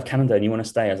you love Canada and you want to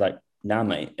stay? I was like, nah,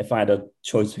 mate. If I had a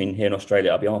choice between here and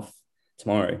Australia, I'd be off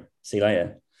tomorrow. See you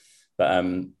later. But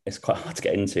it's quite hard to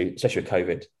get into, especially with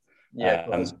COVID.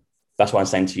 Yeah, that's why I'm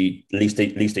saying to you, at least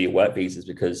do your work visas,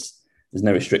 because there's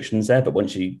no restrictions there. But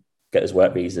once you get those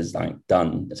work visas like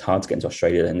done, it's hard to get into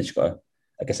Australia. Then you've got,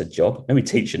 I guess, a job. Maybe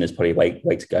teaching is probably a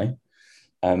way to go.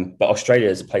 But Australia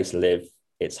is a place to live.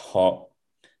 It's hot.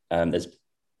 There's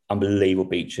unbelievable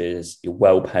beaches. You're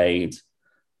well paid,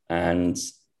 and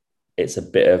it's a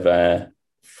bit of a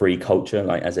free culture.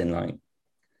 Like, as in, like,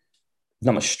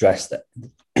 not much stress. That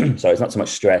sorry, it's not so much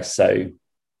stress. So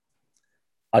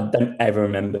I don't ever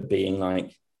remember being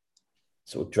like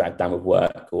sort of dragged down with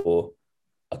work, or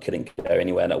I couldn't go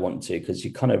anywhere that I want to, because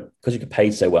you get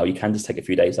paid so well, you can just take a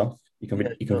few days off. You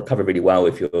can recover really well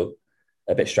if you're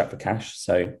a bit strapped for cash.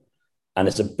 So, and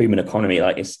it's a booming economy.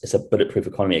 Like, it's a bulletproof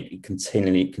economy. It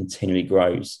continually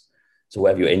grows. So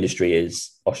whatever your industry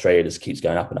is, Australia just keeps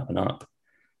going up and up and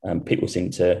up. People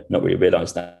seem to not really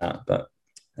realize that. But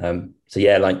so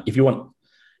yeah, like if you want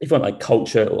like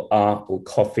culture or art or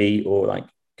coffee or like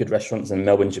good restaurants, then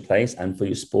Melbourne's your place. And for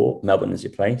your sport, Melbourne is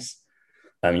your place.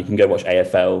 You can go watch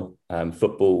AFL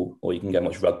football, or you can go and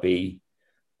watch rugby.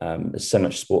 There's so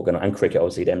much sport going on, and cricket,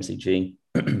 obviously, the MCG.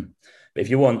 But if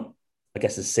you want, I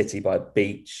guess, a city by a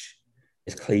beach,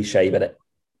 it's cliche, but it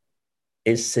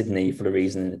is Sydney for the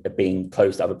reason of being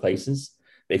close to other places.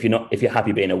 But if you're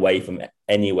happy being away from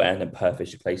anywhere, then Perth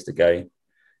is your place to go.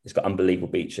 It's got unbelievable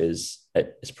beaches.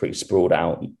 It's pretty sprawled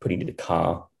out. You probably need a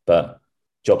car, but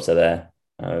jobs are there.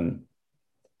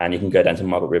 And you can go down to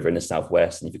Margaret River in the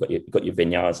southwest, and you've got your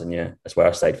vineyards, and that's where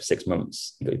I stayed for 6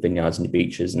 months. You've got your vineyards and your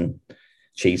beaches and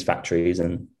cheese factories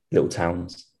and little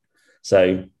towns.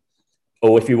 So,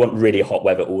 or if you want really hot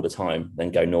weather all the time,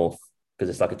 then go north, because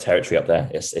it's like a territory up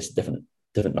there. It's a different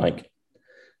like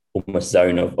almost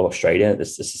zone of Australia.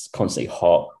 This is constantly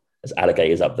hot. There's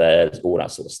alligators up there. There's all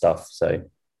that sort of stuff. So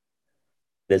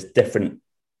there's different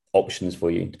options for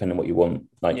you depending on what you want.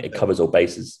 Like, it covers all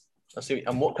bases. I see.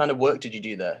 And what kind of work did you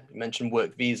do there? You mentioned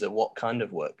work visa. What kind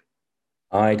of work?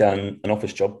 I done an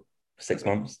office job for 6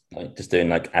 months, like just doing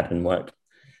like admin work.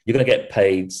 You're going to get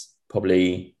paid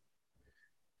probably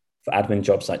for admin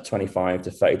jobs like $25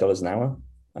 to $30 an hour,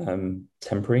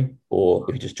 temporary, or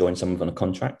if you just join someone on a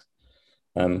contract,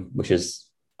 which is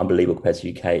unbelievable compared to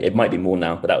UK. It might be more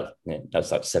now, but that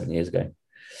was like 7 years ago.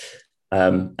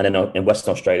 And then in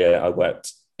Western Australia, I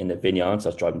worked in the vineyards. I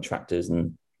was driving tractors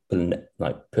and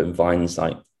putting vines,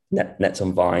 like nets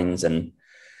on vines, and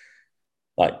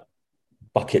like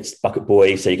bucket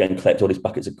boy. So you go and collect all these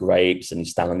buckets of grapes, and you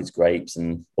stand on these grapes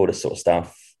and all this sort of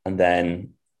stuff. And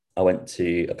then I went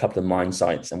to a couple of mine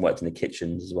sites and worked in the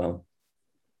kitchens as well,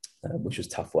 which was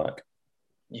tough work.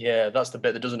 Yeah, that's the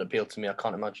bit that doesn't appeal to me. I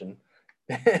can't imagine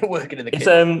working in the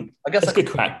kitchen. I guess it's good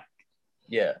crack.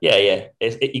 Yeah.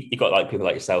 You got like people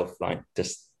like yourself, like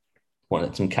just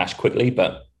wanted some cash quickly,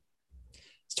 but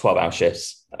it's 12-hour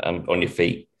shifts on your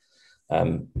feet.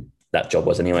 That job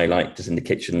was anyway, like just in the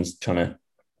kitchens, trying to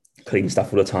clean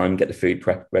stuff all the time, get the food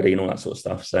prep ready and all that sort of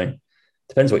stuff. So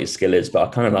depends what your skill is, but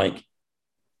I kind of like,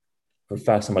 for the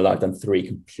first time in my life, done 3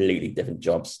 completely different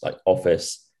jobs, like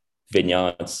office,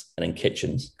 vineyards, and then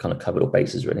kitchens. Kind of covered all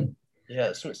bases, really. Yeah,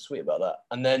 there's something sweet about that.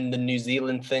 And then the New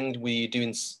Zealand thing, were you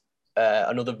doing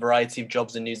another variety of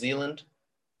jobs in New Zealand?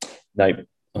 No,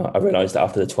 I realised that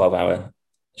after the 12-hour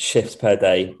shifts per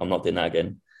day, I'm not doing that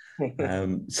again.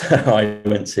 So I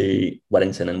went to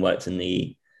Wellington and worked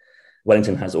in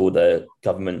Wellington has all the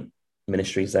government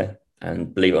ministries there,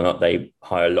 and believe it or not, they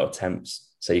hire a lot of temps,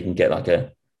 so you can get like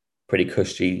a pretty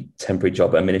cushy temporary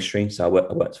job at a ministry. So I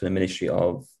worked for the Ministry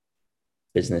of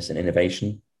Business and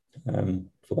Innovation for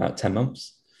about 10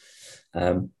 months.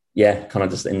 Kind of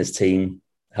just in this team,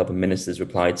 helping ministers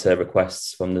reply to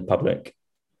requests from the public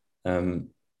and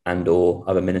or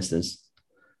other ministers.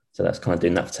 So that's kind of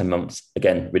doing that for 10 months.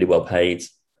 Again, really well paid.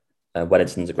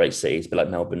 Wellington's a great city. It's a bit like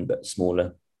Melbourne, but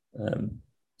smaller. Well,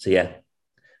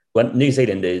 New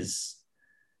Zealand is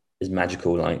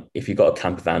magical. Like, if you've got a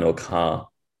camper van or a car,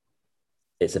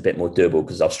 it's a bit more doable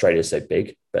because Australia is so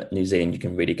big. But New Zealand, you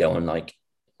can really go on like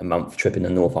a month trip in the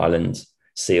North Island,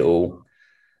 see it all.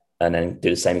 and then do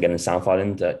the same again in South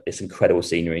Island. It's incredible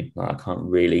scenery. Like, I can't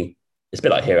really. It's a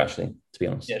bit like here, actually, to be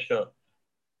honest. Yeah, sure.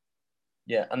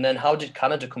 Yeah, and then how did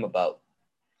Canada come about?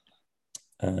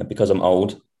 Because I'm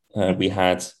old, we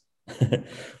had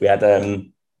we had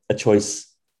a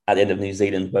choice at the end of New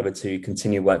Zealand whether to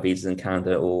continue work visas in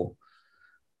Canada or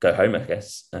go home, I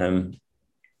guess,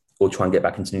 or try and get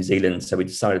back into New Zealand. So we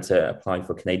decided to apply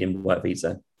for a Canadian work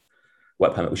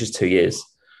permit, which is 2 years.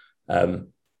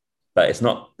 But it's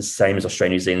not the same as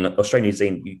Australia, New Zealand. Australia, New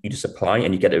Zealand, you just apply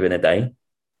and you get it within a day.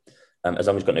 As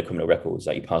long as you've got no criminal records,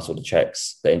 like you pass all the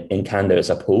checks. But in Canada, it's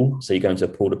a pool. So you go into a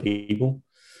pool of people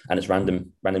and it's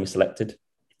randomly selected.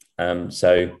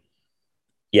 So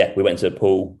yeah, we went into a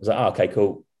pool. I was like, oh, okay,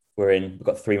 cool. We're in. We've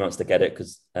got 3 months to get it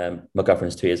because my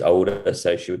girlfriend's 2 years older,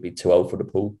 so she would be too old for the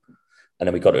pool. And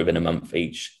then we got it within a month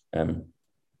each. Yeah,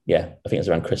 I think it was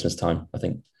around Christmas time, I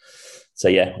think. So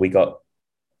yeah, we got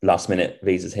last minute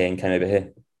visas here and came over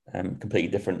here.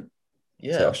 Completely different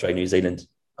to Australia, New Zealand.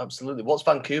 Absolutely. What's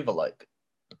Vancouver like?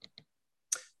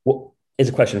 What is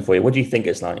a question for you? What do you think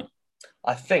it's like?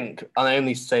 I think, and I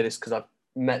only say this because I've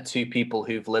met 2 people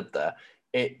who've lived there.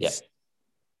 It's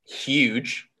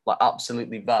huge, like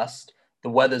absolutely vast. The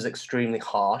weather's extremely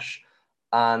harsh,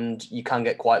 and you can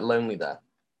get quite lonely there.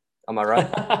 Am I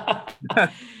right?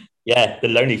 Yeah, the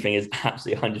lonely thing is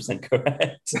absolutely 100%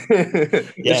 correct.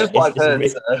 It's just what I've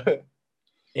heard.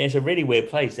 It's a really weird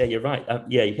place. Yeah, you're right.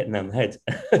 Yeah, you're hitting it on the head.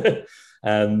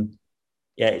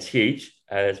 Yeah, it's huge.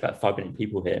 There's about 5 million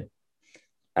people here.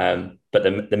 But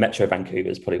the Metro Vancouver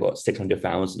is probably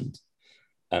 600,000.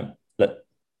 Look,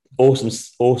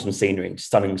 awesome scenery,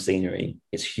 stunning scenery.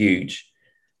 It's huge,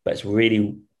 but it's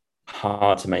really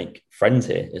hard to make friends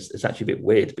here. It's actually a bit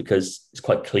weird because it's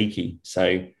quite cliquey.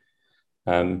 So,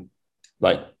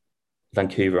 like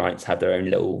Vancouverites have their own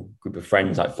little group of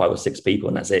friends, like 5 or 6 people,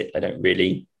 and that's it. They don't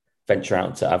really venture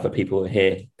out to other people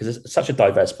here because it's such a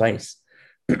diverse place.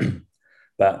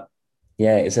 But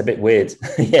yeah, it's a bit weird.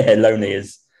 Yeah, lonely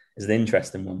is an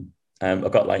interesting one.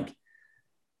 I've got like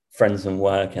friends from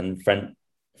work and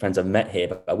friends I've met here,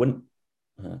 but I wouldn't.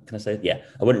 Can I say? Yeah,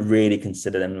 I wouldn't really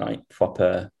consider them like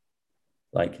proper,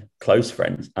 like close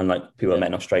friends. And like people I met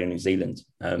in Australia, New Zealand,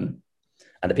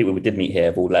 and the people we did meet here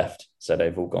have all left, so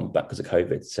they've all gone back because of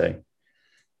COVID. So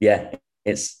yeah,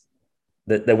 it's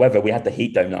the weather. We had the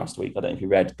heat dome last week. I don't know if you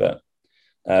read, but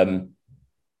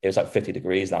it was like 50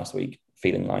 degrees last week,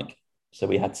 feeling like. So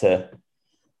we had to.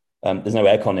 There's no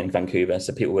aircon in Vancouver,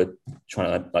 so people were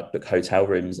trying to like book hotel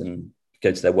rooms and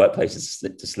go to their workplaces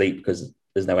to sleep because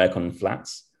there's no aircon in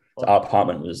flats. So our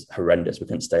apartment was horrendous. We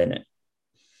couldn't stay in it.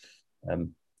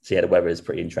 So yeah, the weather is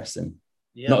pretty interesting.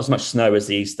 Yeah. Not as much snow as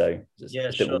the east though.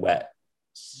 It's a bit wet.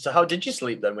 So how did you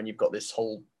sleep then when you've got this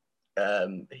whole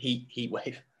heat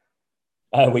wave?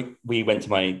 We went to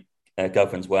my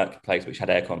girlfriend's workplace, which had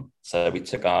aircon. So we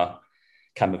took our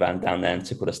camper van down there and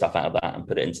took all the stuff out of that and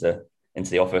put it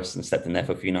into the office and slept in there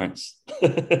for a few nights.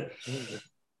 That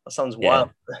sounds wild.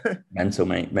 Mental,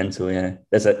 mate. Mental, yeah.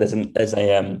 There's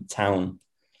a town,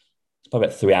 it's probably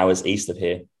about 3 hours east of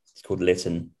here. It's called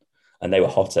Lytton, and they were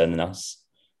hotter than us.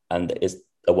 And it's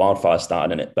a wildfire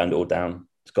started and it burned it all down.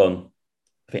 It's gone.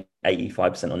 I think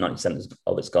 85% or 90%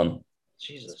 of it's gone.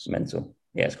 Jesus. It's mental.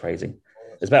 Yeah, it's crazy.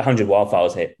 There's about 100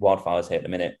 wildfires here at the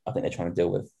minute. I think they're trying to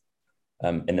deal with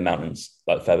in the mountains,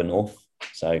 like further north.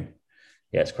 So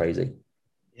yeah, it's crazy.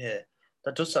 Yeah,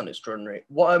 that does sound extraordinary.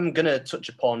 What I'm going to touch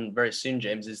upon very soon,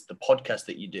 James, is the podcast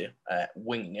that you do,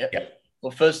 Winging It. Yeah.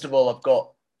 Well, first of all, I've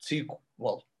got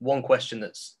one question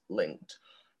that's linked.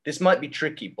 This might be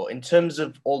tricky, but in terms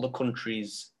of all the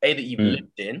countries, A, that you've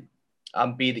lived in,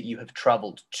 and B, that you have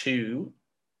traveled to,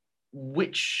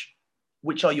 which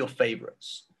are your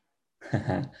favorites?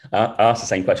 I asked the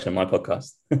same question on my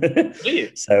podcast. Do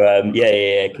you? So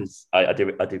yeah, because I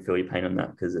do feel your pain on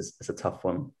that because it's a tough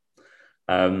one.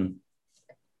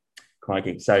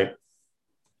 Crikey. So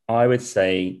I would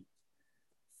say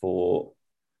for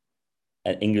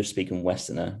an English-speaking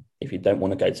Westerner, if you don't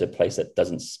want to go to a place that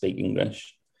doesn't speak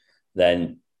English,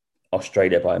 then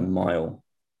Australia by a mile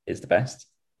is the best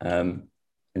in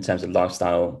terms of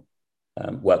lifestyle,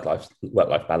 work-life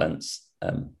balance,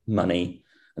 money,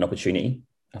 and opportunity.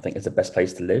 I think it's the best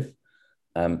place to live.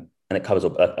 And it covers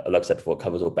all, like I said before, it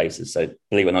covers all bases. So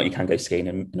believe it or not, you can go skiing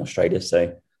in Australia.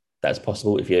 So that's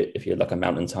possible if you're like a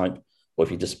mountain type, or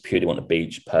if you just purely want a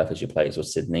beach, Perth is your place, or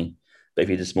Sydney. But if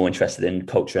you're just more interested in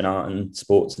culture and art and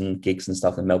sports and gigs and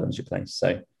stuff, then Melbourne's your place.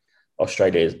 So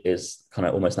Australia is kind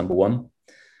of almost number one.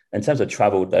 In terms of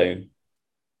travel though,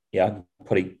 yeah,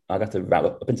 I'd have to wrap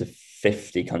up. I've been to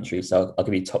 50 countries, so I'll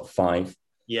give you top 5.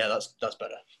 Yeah, that's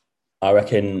better. I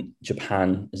reckon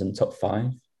Japan is in the top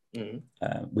 5. Mm.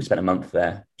 We spent a month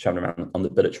there traveling around on the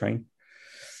bullet train.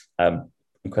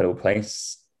 Incredible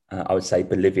place. I would say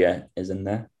Bolivia is in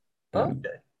there. Okay.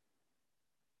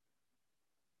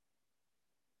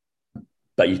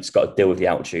 But you've just got to deal with the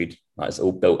altitude. Like, it's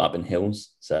all built up in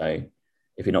hills. So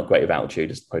if you're not great with altitude,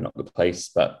 it's probably not the place.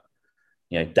 But,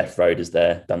 Death Road is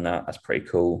there, done that. That's pretty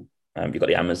cool. You've got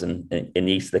the Amazon in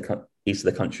the east of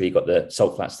the country. You've got the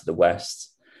Salt Flats to the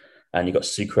west. And you've got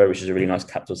Sucre, which is a really nice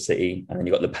capital city. And then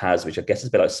you've got La Paz, which I guess is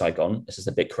a bit like Saigon. It's just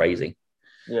a bit crazy.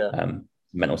 Yeah.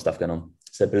 Mental stuff going on.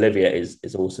 So Bolivia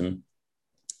is awesome.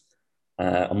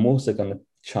 I'm also going to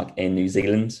chuck in New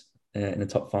Zealand in the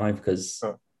top 5 because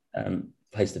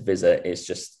place to visit is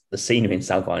just the scenery in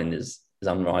South Island is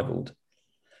unrivaled.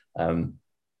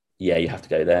 You have to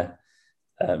go there.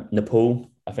 Nepal,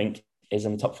 I think, is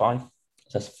in the top 5. So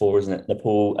that's 4, isn't it?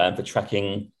 Nepal for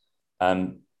trekking.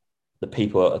 The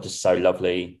people are just so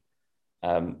lovely.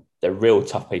 They're real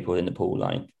tough people in Nepal.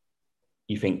 Like,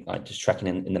 you think like just trekking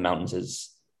in the mountains is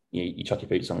you chuck your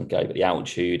boots on and go, but the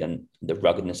altitude and the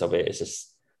ruggedness of it is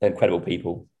just, they're incredible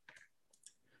people.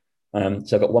 So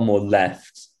I've got one more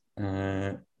left.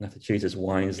 I have to choose this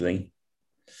wisely.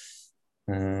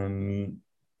 I'm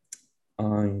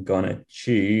gonna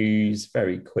choose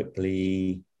very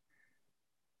quickly.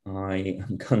 I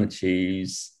am gonna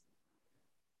choose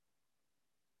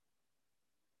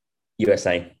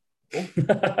USA.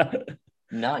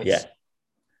 Nice. Yeah.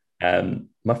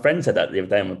 My friend said that the other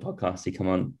day on the podcast. He come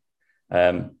on.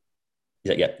 He's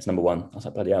like, yeah, it's number 1. I was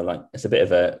like, bloody hell, like, it's a bit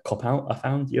of a cop out. I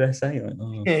found USA. Like,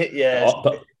 Yeah.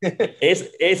 But it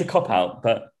is a cop out.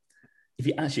 But if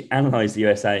you actually analyze the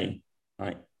USA,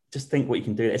 like, just think what you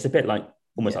can do. It's a bit like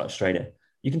almost like Australia.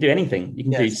 You can do anything. You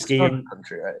can do skiing,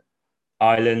 country, right?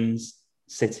 Islands,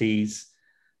 cities.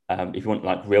 If you want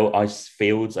like real ice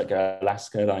fields, like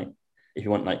Alaska, like if you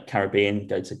want like Caribbean,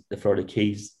 go to the Florida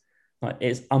Keys. Like,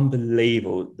 it's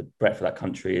unbelievable the breadth of that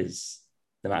country is,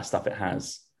 the amount of stuff it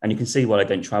has. And you can see why they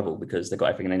don't travel, because they've got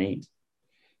everything they need.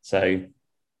 So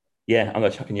yeah, I'm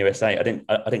gonna chuck in USA. I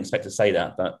didn't expect to say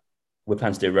that, but we're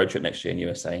planning to do a road trip next year in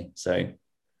USA. So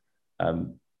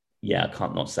I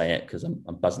can't not say it because I'm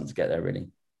buzzing to get there, really.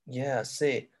 Yeah, I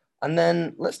see. And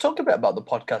then let's talk a bit about the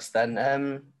podcast then.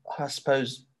 I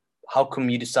suppose, how come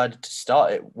you decided to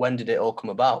start it? When did it all come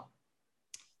about?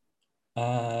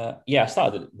 I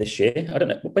started it this year. I don't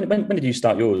know. When did you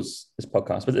start yours, this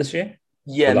podcast? Was it this year?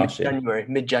 Yeah, or last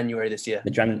mid-January this year.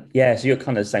 Yeah, so you're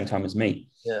kind of the same time as me.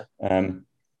 Yeah.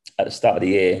 At the start of the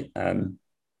year,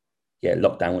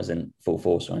 lockdown was in full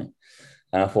force, right?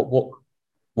 And I thought,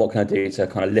 what can I do to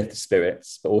kind of lift the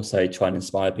spirits, but also try and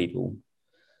inspire people?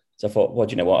 So I thought, well,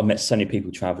 do you know what? I've met so many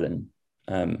people traveling,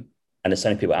 and there's so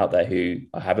many people out there who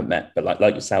I haven't met, but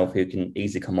like yourself, who can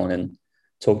easily come on and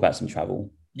talk about some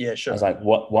travel. Yeah, sure. I was like,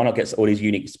 why not get all these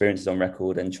unique experiences on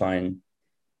record and try and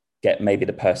get maybe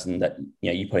the person that,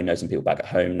 you probably know some people back at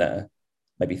home that are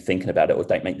maybe thinking about it or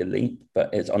don't make the leap,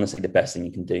 but it's honestly the best thing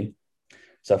you can do.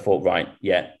 So I thought, right,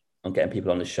 I'm getting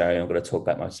people on the show. I'm going to talk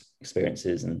about my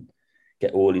experiences and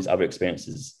get all these other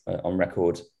experiences on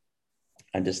record,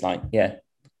 and just get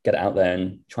it out there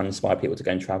and try and inspire people to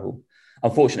go and travel.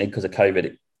 Unfortunately, because of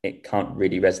COVID, it can't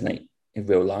really resonate in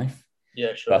real life.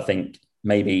 Yeah, sure. But I think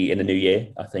maybe in the new year,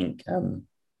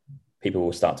 people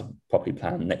will start to properly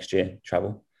plan next year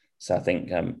travel. So I think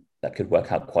that could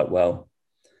work out quite well.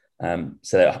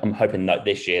 So I'm hoping that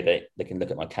this year they can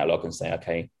look at my catalog and say,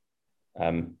 okay,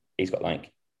 he's got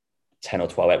like 10 or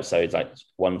 12 episodes, like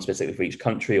one specifically for each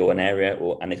country or an area,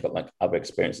 and he's got like other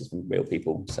experiences from real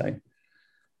people. So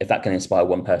if that can inspire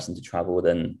one person to travel,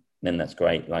 then that's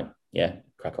great.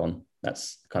 Crack on.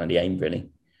 That's kind of the aim,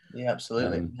 really. Yeah,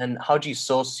 absolutely. And how do you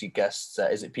source your guests?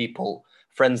 Is it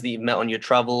friends that you've met on your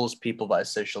travels, people via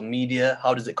social media?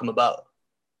 How does it come about?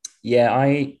 Yeah,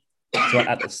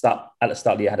 at the start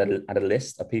of the year, I had a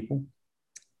list of people,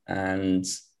 and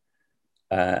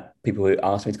people who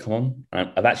asked me to come on.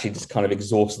 I've actually just kind of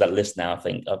exhausted that list now. I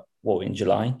think in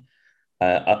July.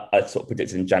 I sort of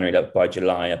predicted in January that by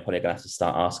July I'm probably going to have to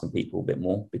start asking people a bit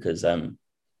more, because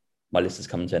my list has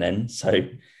come to an end. So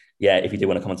yeah, if you do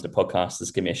want to come onto the podcast,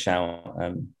 just give me a shout.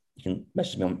 You can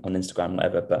message me on Instagram,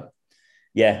 whatever. But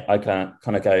yeah, I can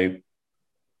kind of go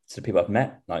to the people I've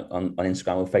met, like on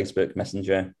Instagram or Facebook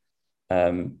Messenger,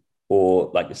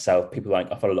 or like yourself. People I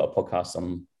follow a lot of podcasts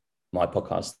on my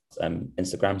podcast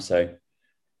Instagram. So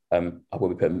I will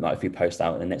be putting like a few posts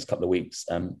out in the next couple of weeks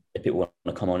if people want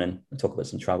to come on and talk about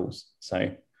some travels.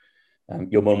 So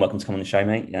you're more than welcome to come on the show,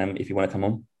 mate, if you want to come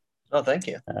on. Oh, thank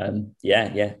you. I'm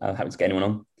happy to get anyone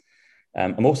on.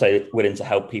 I'm also willing to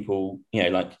help people,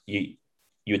 like you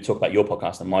would talk about your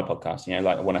podcast and my podcast,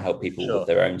 I want to help people with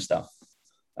their own stuff.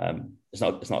 It's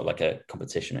not like a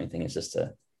competition or anything. It's just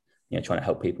trying to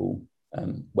help people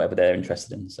whatever they're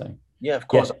interested in. So yeah, of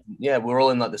course. Yeah, we're all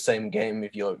in like the same game.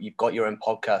 If you've got your own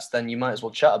podcast, then you might as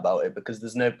well chat about it, because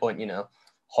there's no point,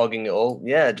 hogging it all.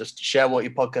 Yeah, just share what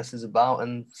your podcast is about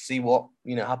and see what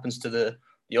happens to the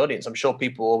audience. I'm sure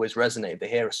people always resonate if they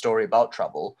hear a story about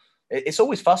travel. It's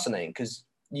always fascinating because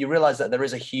you realize that there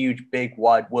is a huge, big,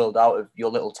 wide world out of your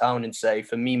little town in, say,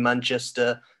 for me,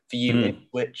 Manchester, for you,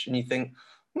 Ipswich, and you think,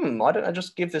 why don't I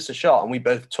just give this a shot? And we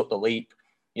both took the leap.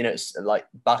 It's like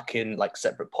back in like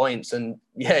separate points, and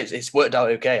yeah, it's worked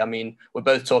out okay. I mean, we're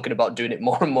both talking about doing it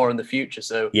more and more in the future.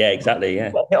 So yeah, exactly.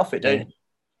 Yeah, hit off it, don't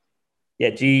you?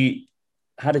 Yeah.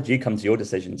 How did you come to your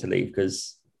decision to leave?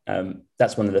 Because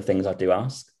that's one of the things I do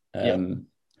ask.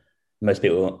 Most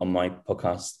people on my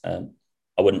podcast,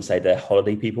 I wouldn't say they're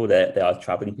holiday people. They are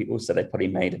traveling people, so they probably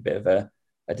made a bit of a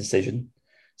decision.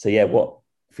 So yeah, what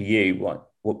for you?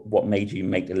 What made you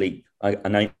make the leap? I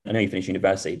know you finished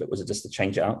university, but was it just to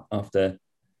change it up after,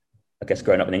 I guess,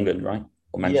 growing up in England, right?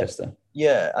 Or Manchester?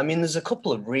 Yeah. I mean, there's a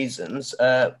couple of reasons.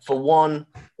 For one,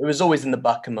 it was always in the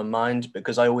back of my mind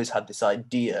because I always had this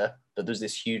idea that there's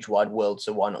this huge wide world,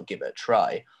 so why not give it a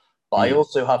try? But I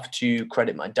also have to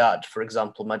credit my dad. For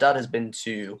example, my dad has been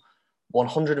to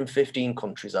 115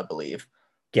 countries, I believe.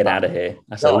 Get out of here.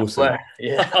 That's awesome.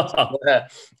 Yeah.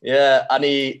 Yeah. And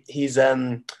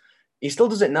he still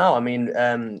does it now. I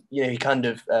mean, he kind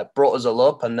of brought us all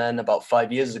up, and then about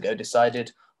 5 years ago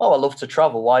decided, oh, I love to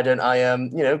travel. Why don't I,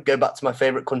 go back to my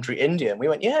favorite country, India? And we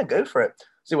went, yeah, go for it.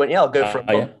 So he went, yeah, I'll go for it.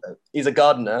 Yeah. He's a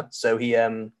gardener, so he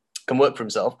can work for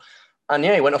himself. And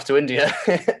yeah, he went off to India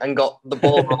and got the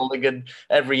ball rolling. And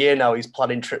every year now he's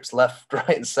planning trips left,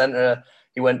 right, and center.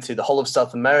 He went to the whole of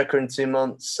South America in 2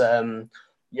 months.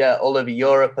 All over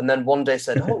Europe. And then one day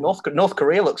said, oh, North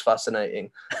Korea looks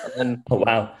fascinating. And then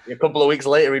wow. A couple of weeks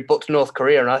later, he booked North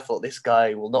Korea. And I thought, this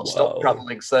guy will not stop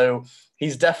traveling. So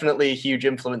he's definitely a huge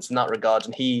influence in that regard.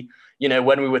 And he,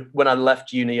 when I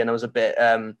left uni and I was I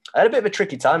had a bit of a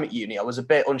tricky time at uni. I was a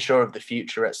bit unsure of the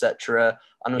future, etc.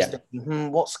 And I was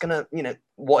thinking,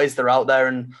 what is there out there?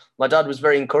 And my dad was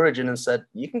very encouraging and said,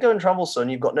 you can go and travel, son.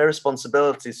 You've got no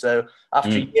responsibility. So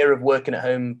after a year of working at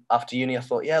home after uni, I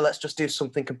thought, yeah, let's just do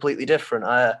something completely different.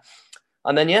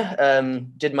 And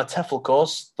then, did my TEFL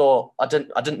course. Thought I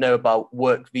didn't know about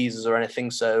work visas or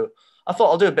anything. So I thought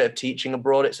I'll do a bit of teaching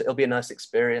abroad. It'll be a nice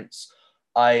experience.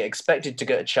 I expected to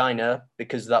go to China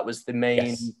because that was the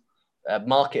main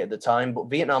market at the time, but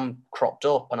Vietnam cropped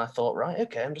up and I thought, right,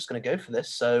 okay, I'm just going to go for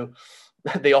this. So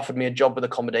they offered me a job with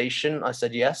accommodation. I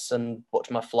said yes and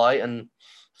booked my flight. And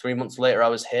 3 months later, I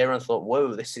was here and I thought,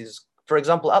 whoa, this is, for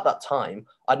example, at that time,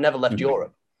 I'd never left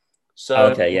Europe. So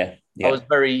I was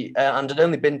very, and I'd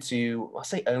only been to, I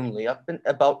say only, I've been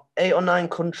about 8 or 9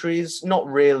 countries, not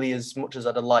really as much as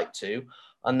I'd have liked to.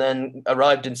 And then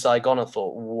arrived in Saigon, I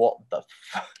thought, what the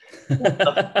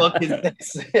fuck is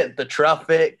this? The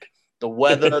traffic, the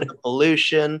weather, the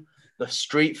pollution, the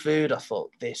street food. I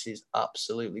thought, this is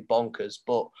absolutely bonkers.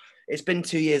 But it's been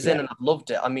 2 years in and I've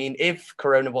loved it. I mean, if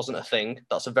Corona wasn't a thing,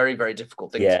 that's a very, very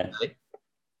difficult thing to say.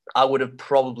 I would have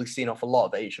probably seen off a lot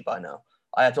of Asia by now.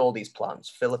 I had all these plans: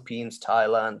 Philippines,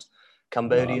 Thailand,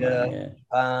 Cambodia,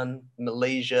 Japan,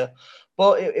 Malaysia.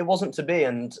 But it wasn't to be.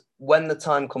 And when the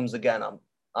time comes again,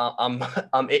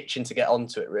 I'm itching to get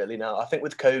onto it really now. I think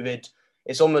with COVID,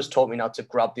 it's almost taught me now to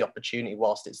grab the opportunity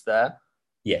whilst it's there.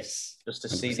 Yes. Just to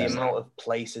 100%. See the amount of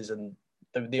places and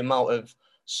the amount of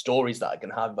stories that I can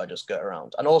have if I just go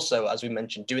around. And also, as we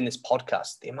mentioned, doing this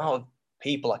podcast, the amount of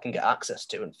people I can get access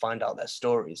to and find out their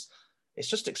stories, it's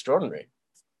just extraordinary.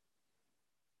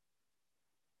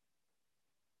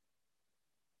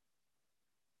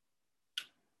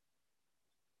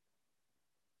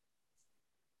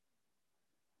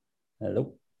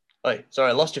 Hello. Oh, sorry,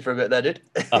 I lost you for a bit there, dude.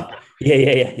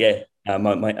 Yeah.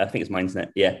 I think it's my internet.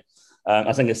 Yeah. I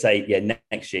was going to say,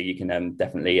 next year you can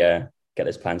definitely get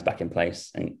those plans back in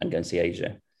place and go and see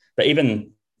Asia. But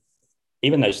even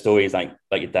those stories like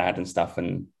your dad and stuff,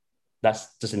 and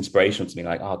that's just inspirational to me.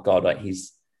 Like, oh God, like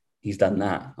he's done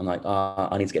that. I'm like, oh,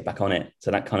 I need to get back on it. So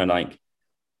that kind of like,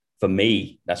 for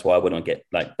me, that's why I want to get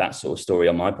like that sort of story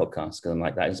on my podcast, because I'm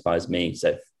like, that inspires me. So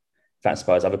if that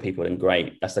inspires other people, then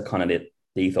great. That's the kind of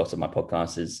the ethos of my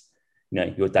podcast is,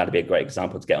 your dad would be a great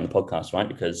example to get on the podcast, right?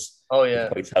 Because he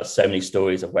probably tells so many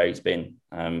stories of where he's been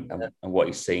and what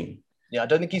he's seen. Yeah, I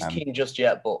don't think he's keen just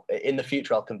yet, but in the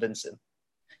future, I'll convince him.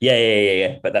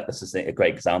 Yeah. But that's just a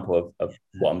great example of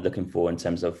what I'm looking for in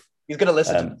terms of. He's going to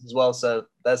listen to this as well, so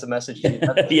there's a message to you.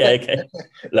 Okay.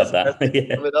 Love that.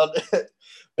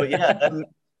 But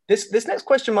this next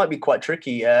question might be quite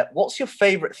tricky. What's your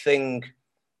favorite thing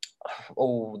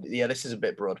Oh, yeah, this is a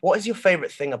bit broad. What is your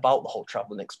favorite thing about the whole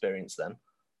traveling experience then?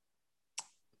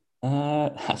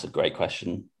 That's a great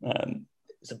question.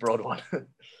 It's a broad one.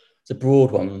 It's a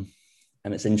broad one,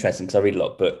 and it's interesting because I read a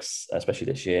lot of books, especially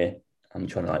this year. I'm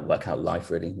trying to like work out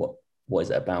life really. What is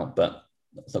it about? But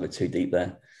let's not go too deep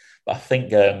there. But I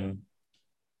think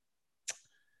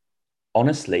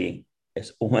honestly,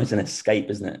 it's almost an escape,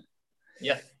 isn't it?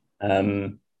 Yeah.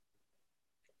 Because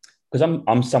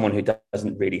I'm someone who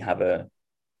doesn't really have I'm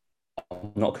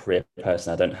not a career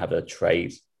person. I don't have a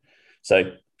trade,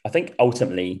 so I think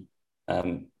ultimately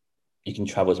you can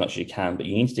travel as much as you can, but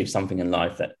you need to do something in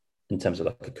life that, in terms of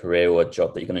like a career or a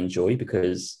job that you're going to enjoy,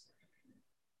 because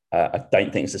I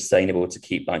don't think it's sustainable to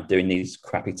keep like doing these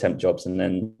crappy temp jobs and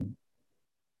then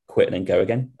quit and then go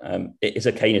again. It's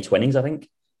okay in your 20s, I think,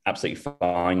 absolutely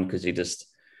fine because you're just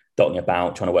dotting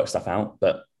about trying to work stuff out.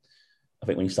 But I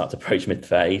think when you start to approach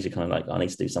mid-30s, you're kind of like, I need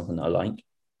to do something that I like.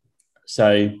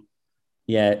 So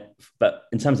yeah, but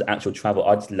in terms of actual travel,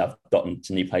 I just love dotting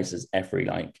to new places I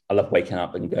love waking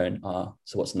up and going,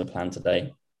 so what's in the plan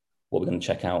today? What we're going to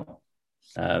check out,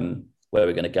 where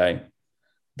we're going to go.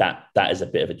 That is a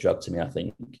bit of a drug to me, I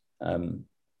think. And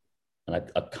I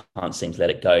can't seem to let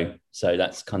it go. So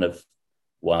that's kind of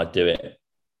why I do it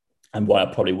and why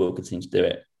I probably will continue to do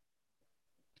it.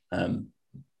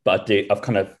 But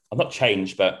I've not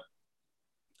changed, but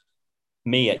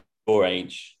me at your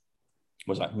age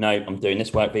was like, no, I'm doing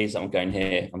this work visa, I'm going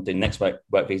here. I'm doing next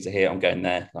work visa here, I'm going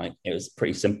there. Like, it was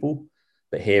pretty simple.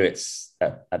 But here it's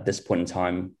at this point in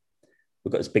time,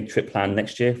 we've got this big trip planned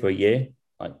next year for a year,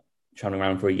 like traveling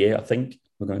around for a year, I think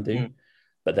we're going to do.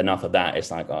 But then after that,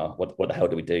 it's like, what the hell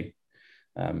do we do?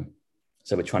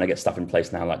 So we're trying to get stuff in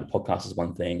place now. Like the podcast is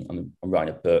one thing. I'm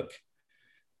writing a book.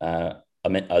 I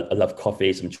love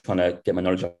coffee, so I'm trying to get my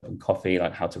knowledge up on coffee,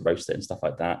 like how to roast it and stuff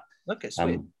like that. Okay,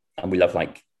 sweet. And we love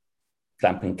like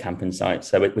glamping, camping sites.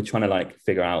 So we're trying to like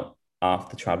figure out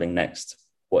after traveling next,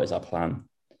 what is our plan?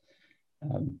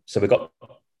 So we've got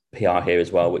PR here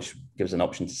as well, which gives an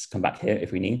option to come back here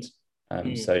if we need.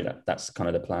 So that's kind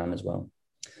of the plan as well.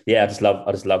 Yeah, I just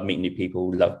love meeting new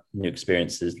people, love new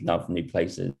experiences, love new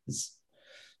places.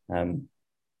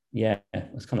 Yeah,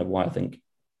 that's kind of why I think.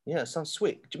 Yeah, sounds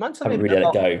sweet. Do you mind telling me really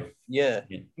let it go? Yeah.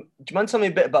 Do you mind telling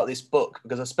me a bit about this book?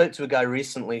 Because I spoke to a guy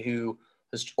recently who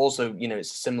has also,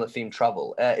 it's a similar theme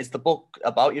travel. Is the book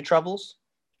about your travels?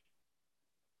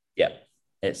 Yeah,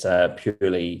 it's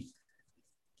purely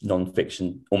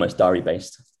non-fiction, almost diary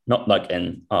based. Not like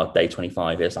in day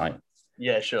 25. It's like,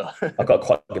 yeah, sure. I've got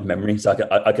quite a good memory, so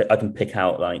I can pick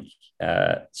out like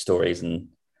stories, and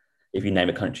if you name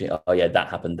a country, oh yeah, that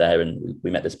happened there, and we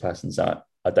met this person. So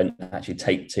I don't actually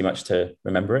take too much to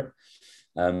remember it.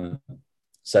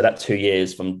 So that 2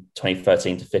 years from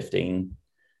 2013 to 15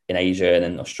 in Asia and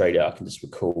then Australia, I can just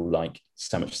recall like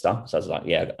so much stuff. So I was like,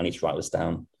 yeah, I need to write this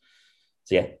down.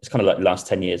 So yeah, it's kind of like the last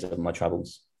 10 years of my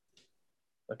travels.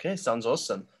 Okay, sounds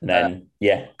awesome. And then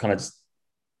kind of just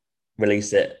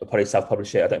release it. I'll probably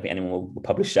self-publish it. I don't think anyone will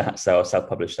publish that, so I'll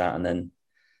self-publish that and then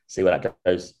see where that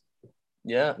goes.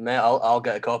 Yeah, mate, I'll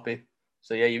get a copy.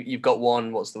 So yeah, you've got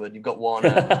one. What's the word? You've got one.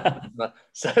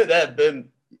 So there, boom,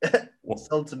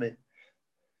 sold to me.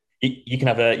 You can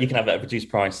have a reduced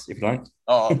price if you like.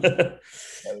 Oh, there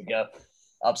we go.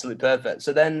 Absolutely perfect.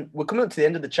 So then we're coming up to the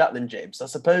end of the chat then, James. I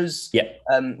suppose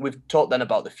we've talked then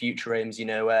about the future aims,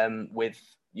 with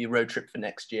your road trip for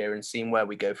next year and seeing where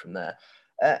we go from there.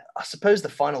 I suppose the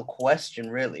final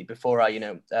question really, before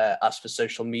I, ask for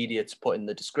social media to put in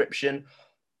the description,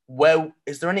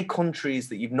 is there any countries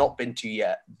that you've not been to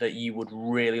yet that you would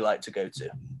really like to go to?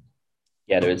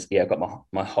 Yeah, there is. Yeah, I've got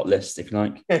my hot list, if you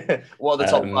like. What are the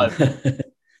top 5?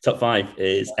 Top 5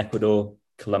 is Ecuador,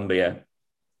 Colombia.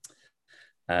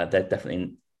 They're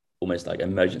definitely almost like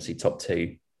emergency top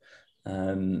 2.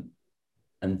 And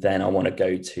then I want to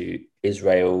go to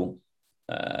Israel.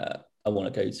 I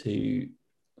want to go to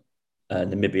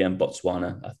Namibia and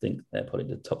Botswana. I think they're probably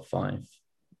the top 5.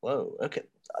 Whoa, okay.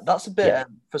 That's a bit,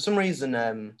 for some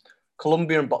reason,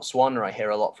 Colombia and Botswana, I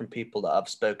hear a lot from people that I've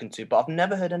spoken to, but I've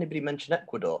never heard anybody mention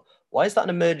Ecuador. Why is that an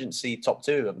emergency top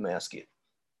 2, if I may ask you?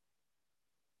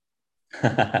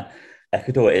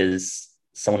 Ecuador is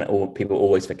someone that people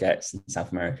always forget in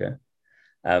South America.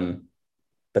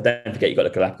 But don't forget, you've got the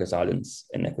Galapagos Islands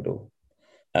in Ecuador.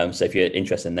 So if you're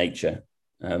interested in nature,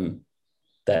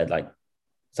 they're like,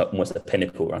 it's almost a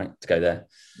pinnacle, right, to go there.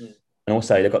 And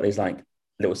also they've got these like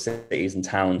little cities and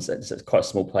towns. It's quite a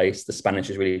small place. The Spanish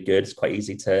is really good. It's quite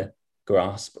easier to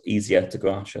grasp,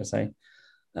 should I say.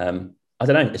 I don't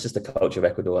know. It's just the culture of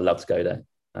Ecuador. I love to go there.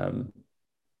 I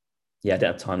didn't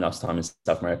have time last time in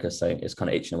South America, so it's kind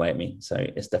of itching away at me. So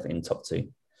it's definitely in the top 2.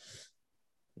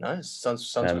 Nice.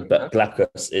 Sounds really nice. But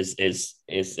Galapagos is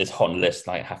hot on the list.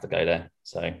 Like, I have to go there.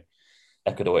 So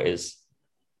Ecuador it is.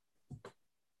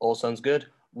 All sounds good.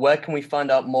 Where can we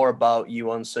find out more about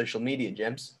you on social media,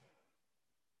 James?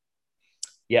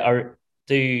 Yeah, I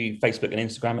do Facebook and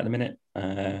Instagram at the minute.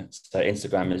 So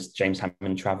Instagram is James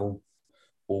Hammond Travel,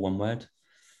 all one word.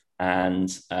 And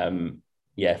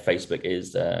Facebook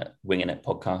is Winging It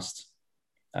Podcast,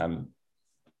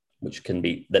 which can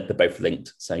be, they're both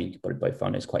linked. So you can probably both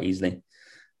find those quite easily.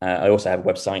 I also have a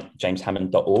website,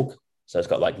 jameshammond.org. So it's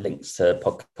got like links to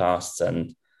podcasts,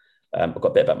 and I've got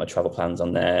a bit about my travel plans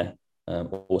on there.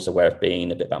 Also where I've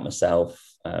been, a bit about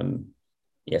myself. Some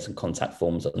contact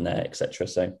forms on there, etc.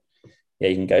 So yeah,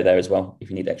 you can go there as well if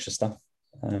you need extra stuff.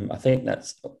 I think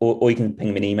that's, or you can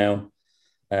ping me an email,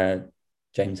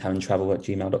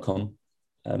 jameshammondtravel@gmail.com.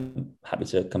 Happy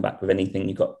to come back with anything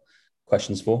you've got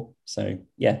questions for. So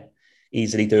yeah,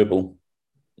 easily doable.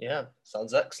 Yeah,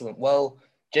 sounds excellent. Well,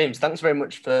 James, thanks very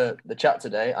much for the chat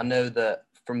today. I know that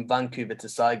from Vancouver to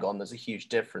Saigon, there's a huge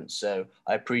difference. So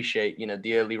I appreciate,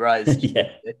 the early rise. Yeah.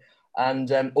 And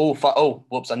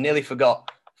whoops, I nearly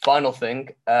forgot. Final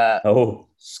thing.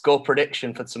 Score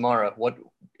prediction for tomorrow. What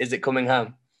is it coming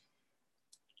home?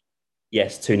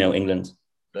 Yes, 2-0 England.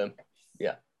 Boom.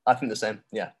 Yeah, I think the same.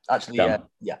 Yeah, actually, Done.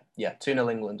 yeah.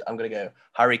 2-0 England. I'm gonna go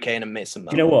Harry Kane and Mason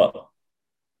Mount. Do you know what?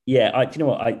 Yeah, I don't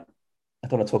want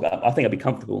to talk about. I think I'll be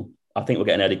comfortable. I think we'll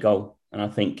get an early goal, and I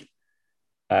think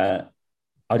I've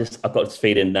got this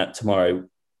feeling that tomorrow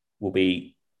will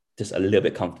be just a little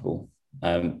bit comfortable.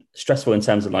 Stressful in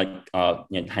terms of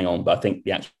hang on, but I think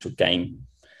the actual game,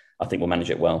 I think we'll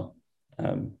manage it well.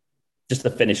 Just to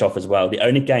finish off as well, the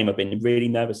only game I've been really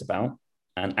nervous about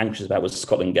and anxious about was the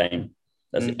Scotland game.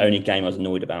 That's the only game I was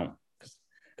annoyed about because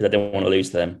I didn't want to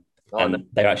lose to them.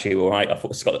 They're actually all right. I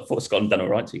thought Scotland done all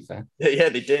right, to be fair. Yeah,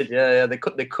 they did. Yeah. They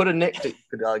could have nicked it, you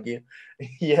could argue.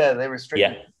 Yeah, they restricted.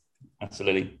 Yeah,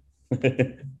 absolutely.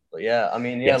 But yeah, I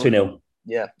mean, 2-0.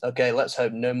 Yeah. Okay. Let's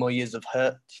hope no more years of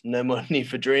hurt. No more need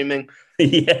for dreaming.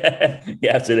 Yeah,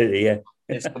 absolutely. Yeah.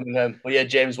 It's coming home. Well, yeah,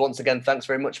 James, once again, thanks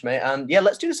very much, mate. And yeah,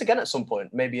 let's do this again at some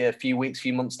point. Maybe a few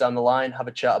months down the line, have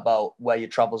a chat about where your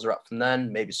travels are at from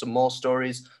then, maybe some more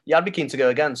stories. Yeah, I'd be keen to go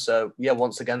again. So yeah,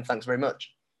 once again, thanks very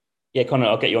much. Yeah, Connor,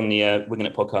 I'll get you on the Winging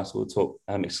It podcast. We'll talk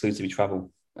exclusively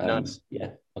travel. Nice.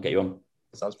 Yeah, I'll get you on.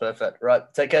 Sounds perfect. Right.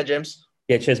 Take care, James.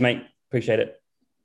 Yeah, cheers, mate. Appreciate it.